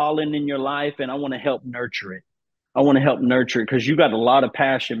see the calling in your life, and I want to help nurture it. I want to help nurture it because you got a lot of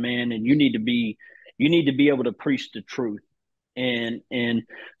passion, man, and you need to be able to preach the truth. And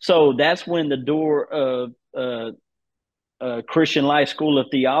so that's when the door of Christian Life School of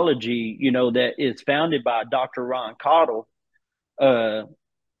Theology, that is founded by Dr. Ron Cottle.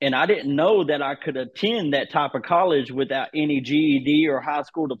 And I didn't know that I could attend that type of college without any GED or high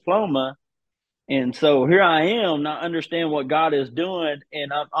school diploma. And so here I am, not understand what God is doing,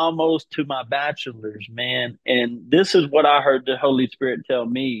 and I'm almost to my bachelor's, man. And this is what I heard the Holy Spirit tell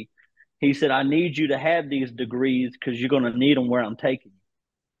me. He said, I need you to have these degrees because you're going to need them where I'm taking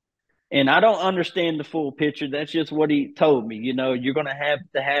you. And I don't understand the full picture. That's just what he told me. You're going to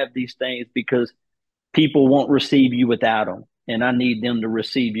have these things because people won't receive you without them. And I need them to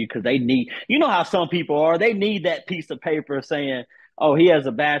receive you because they need, how some people are, they need that piece of paper saying, oh, he has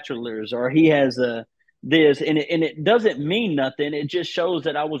a bachelor's or he has a this. And it doesn't mean nothing. It just shows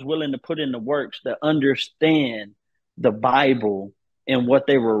that I was willing to put in the works to understand the Bible and what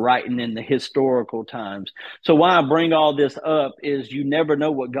they were writing in the historical times. So why I bring all this up is you never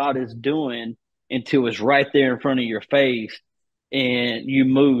know what God is doing until it's right there in front of your face. And you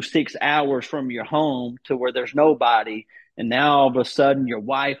move 6 hours from your home to where there's nobody. And now all of a sudden your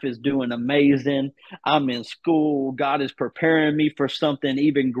wife is doing amazing. I'm in school. God is preparing me for something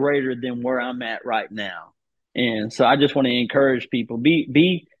even greater than where I'm at right now. And so I just want to encourage people,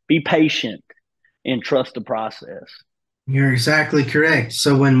 be patient and trust the process. You're exactly correct.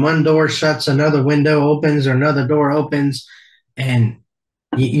 So when one door shuts, another window opens or another door opens, and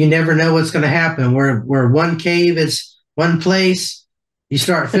you never know what's going to happen. Where one cave is one place, you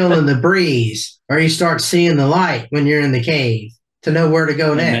start feeling the breeze, or you start seeing the light when you're in the cave to know where to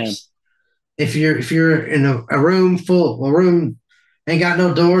go next. If you're in a room ain't got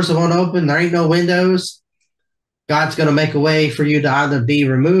no doors that won't open, there ain't no windows, God's going to make a way for you to either be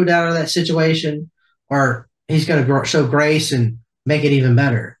removed out of that situation, or he's going to show grace and make it even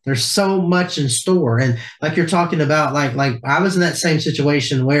better. There's so much in store. And like you're talking about, like I was in that same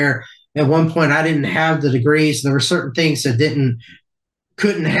situation where at one point I didn't have the degrees. There were certain things that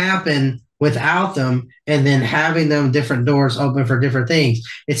couldn't happen without them, and then having them different doors open for different things.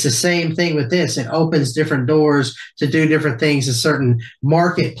 It's the same thing with this. It opens different doors to do different things in certain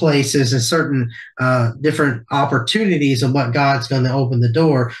marketplaces and certain different opportunities of what God's going to open the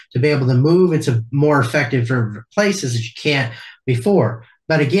door to be able to move into more effective places that you can't before.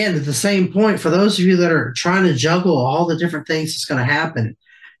 But again, at the same point, for those of you that are trying to juggle all the different things that's going to happen,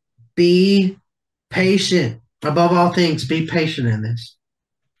 be patient. Above all things, be patient in this.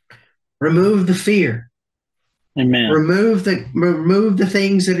 Remove the fear. Amen. Remove the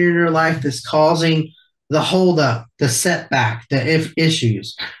things that are in your life that's causing the holdup, the setback, the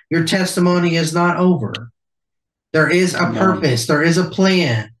issues. Your testimony is not over. There is a purpose. There is a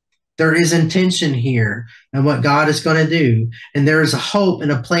plan. There is intention here and what God is going to do. And there is a hope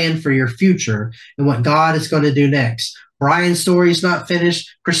and a plan for your future and what God is going to do next. Brian's story is not finished.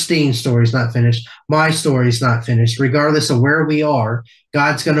 Christine's story is not finished. My story is not finished. Regardless of where we are,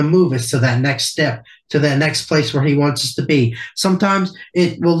 God's going to move us to that next step, to that next place where he wants us to be. Sometimes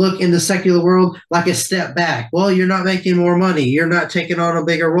it will look in the secular world like a step back. Well, you're not making more money. You're not taking on a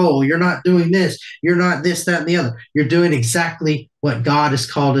bigger role. You're not doing this. You're not this, that, and the other. You're doing exactly what God has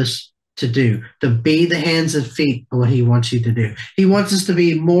called us to do, to be the hands and feet of what he wants you to do. He wants us to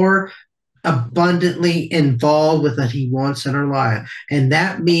be more abundantly involved with what he wants in our life. And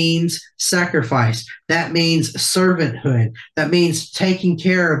that means sacrifice. That means servanthood. That means taking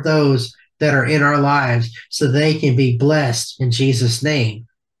care of those that are in our lives so they can be blessed in Jesus' name.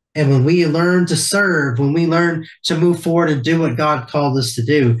 And when we learn to serve, when we learn to move forward and do what God called us to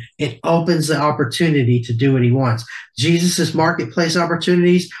do, it opens the opportunity to do what he wants. Jesus' marketplace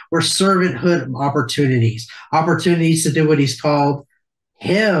opportunities were servanthood opportunities, opportunities to do what he's called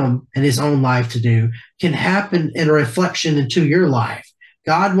him and his own life to do, can happen in a reflection into your life.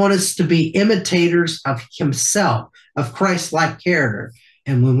 God wants us to be imitators of himself, of Christ-like character.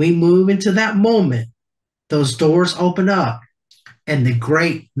 And when we move into that moment, those doors open up and the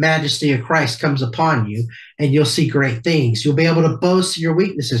great majesty of Christ comes upon you, and you'll see great things. You'll be able to boast your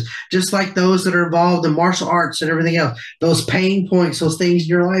weaknesses, just like those that are involved in martial arts and everything else. Those pain points, those things in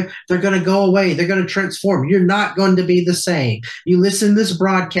your life, they're going to go away. They're going to transform. You're not going to be the same. You listen to this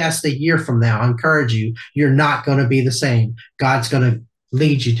broadcast a year from now, I encourage you, you're not going to be the same. God's going to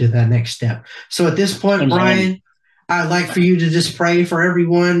lead you to that next step. So at this point, Brian, I'd like for you to just pray for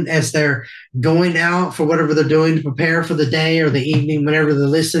everyone as they're going out for whatever they're doing to prepare for the day or the evening, whenever they're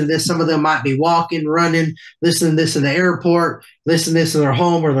listening to this. Some of them might be walking, running, listening to this in the airport, listening to this in their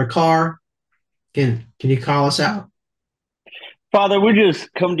home or their car. Can you call us out? Father, we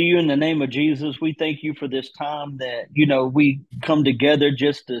just come to you in the name of Jesus. We thank you for this time that, we come together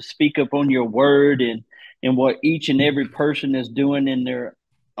just to speak up on your word and what each and every person is doing in their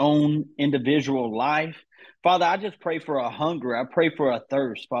own individual life. Father, I just pray for a hunger. I pray for a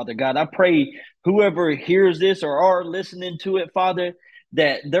thirst, Father God. I pray whoever hears this or are listening to it, Father,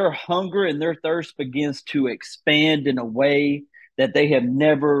 that their hunger and their thirst begins to expand in a way that they have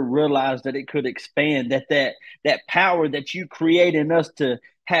never realized that it could expand, that power that you create in us to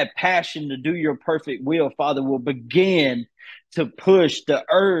have passion to do your perfect will, Father, will begin to push the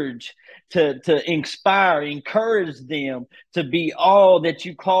urge to inspire, encourage them to be all that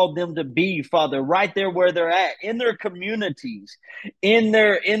you called them to be, Father, right there where they're at, in their communities, in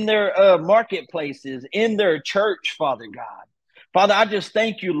their marketplaces, in their church, Father God. Father, I just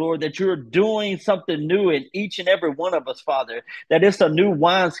thank you, Lord, that you're doing something new in each and every one of us, Father, that it's a new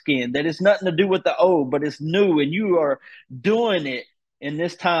wineskin, that it's nothing to do with the old, but it's new, and you are doing it in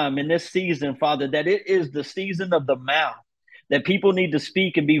this time, in this season, Father, that it is the season of the mouth, that people need to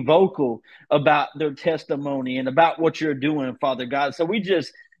speak and be vocal about their testimony and about what you're doing, Father God. So we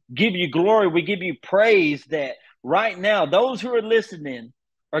just give you glory. We give you praise that right now, those who are listening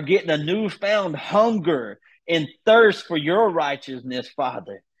are getting a newfound hunger and thirst for your righteousness,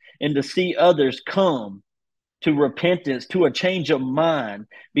 Father, and to see others come to repentance, to a change of mind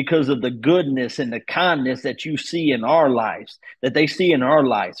because of the goodness and the kindness that you see in our lives, that they see in our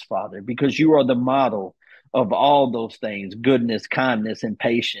lives, Father, because you are the model of all those things, goodness, kindness, and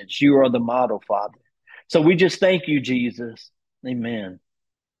patience. You are the model, Father. So we just thank you, Jesus. Amen.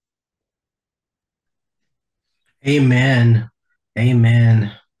 Amen.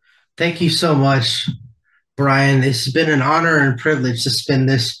 Amen. Thank you so much, Brian. It's been an honor and privilege to spend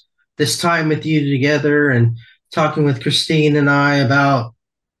this time with you together and talking with Christine and I about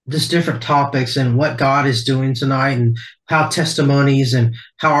just different topics and what God is doing tonight, and how testimonies and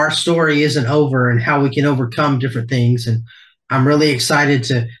how our story isn't over and how we can overcome different things. And I'm really excited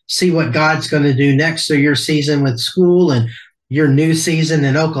to see what God's going to do next through your season with school and your new season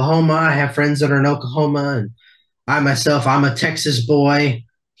in Oklahoma. I have friends that are in Oklahoma, and I myself, I'm a Texas boy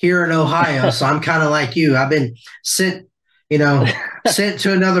here in Ohio. So I'm kind of like you. I've been sent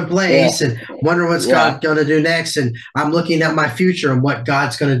to another place and wonder what's God going to do next. And I'm looking at my future and what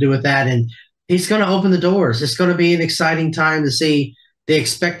God's going to do with that. And he's going to open the doors. It's going to be an exciting time to see the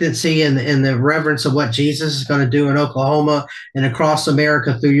expectancy and the reverence of what Jesus is going to do in Oklahoma and across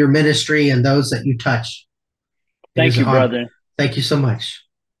America through your ministry and those that you touch. Thank you, brother. Thank you so much.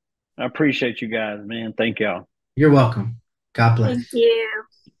 I appreciate you guys, man. Thank y'all. You're welcome. God bless. Thank you.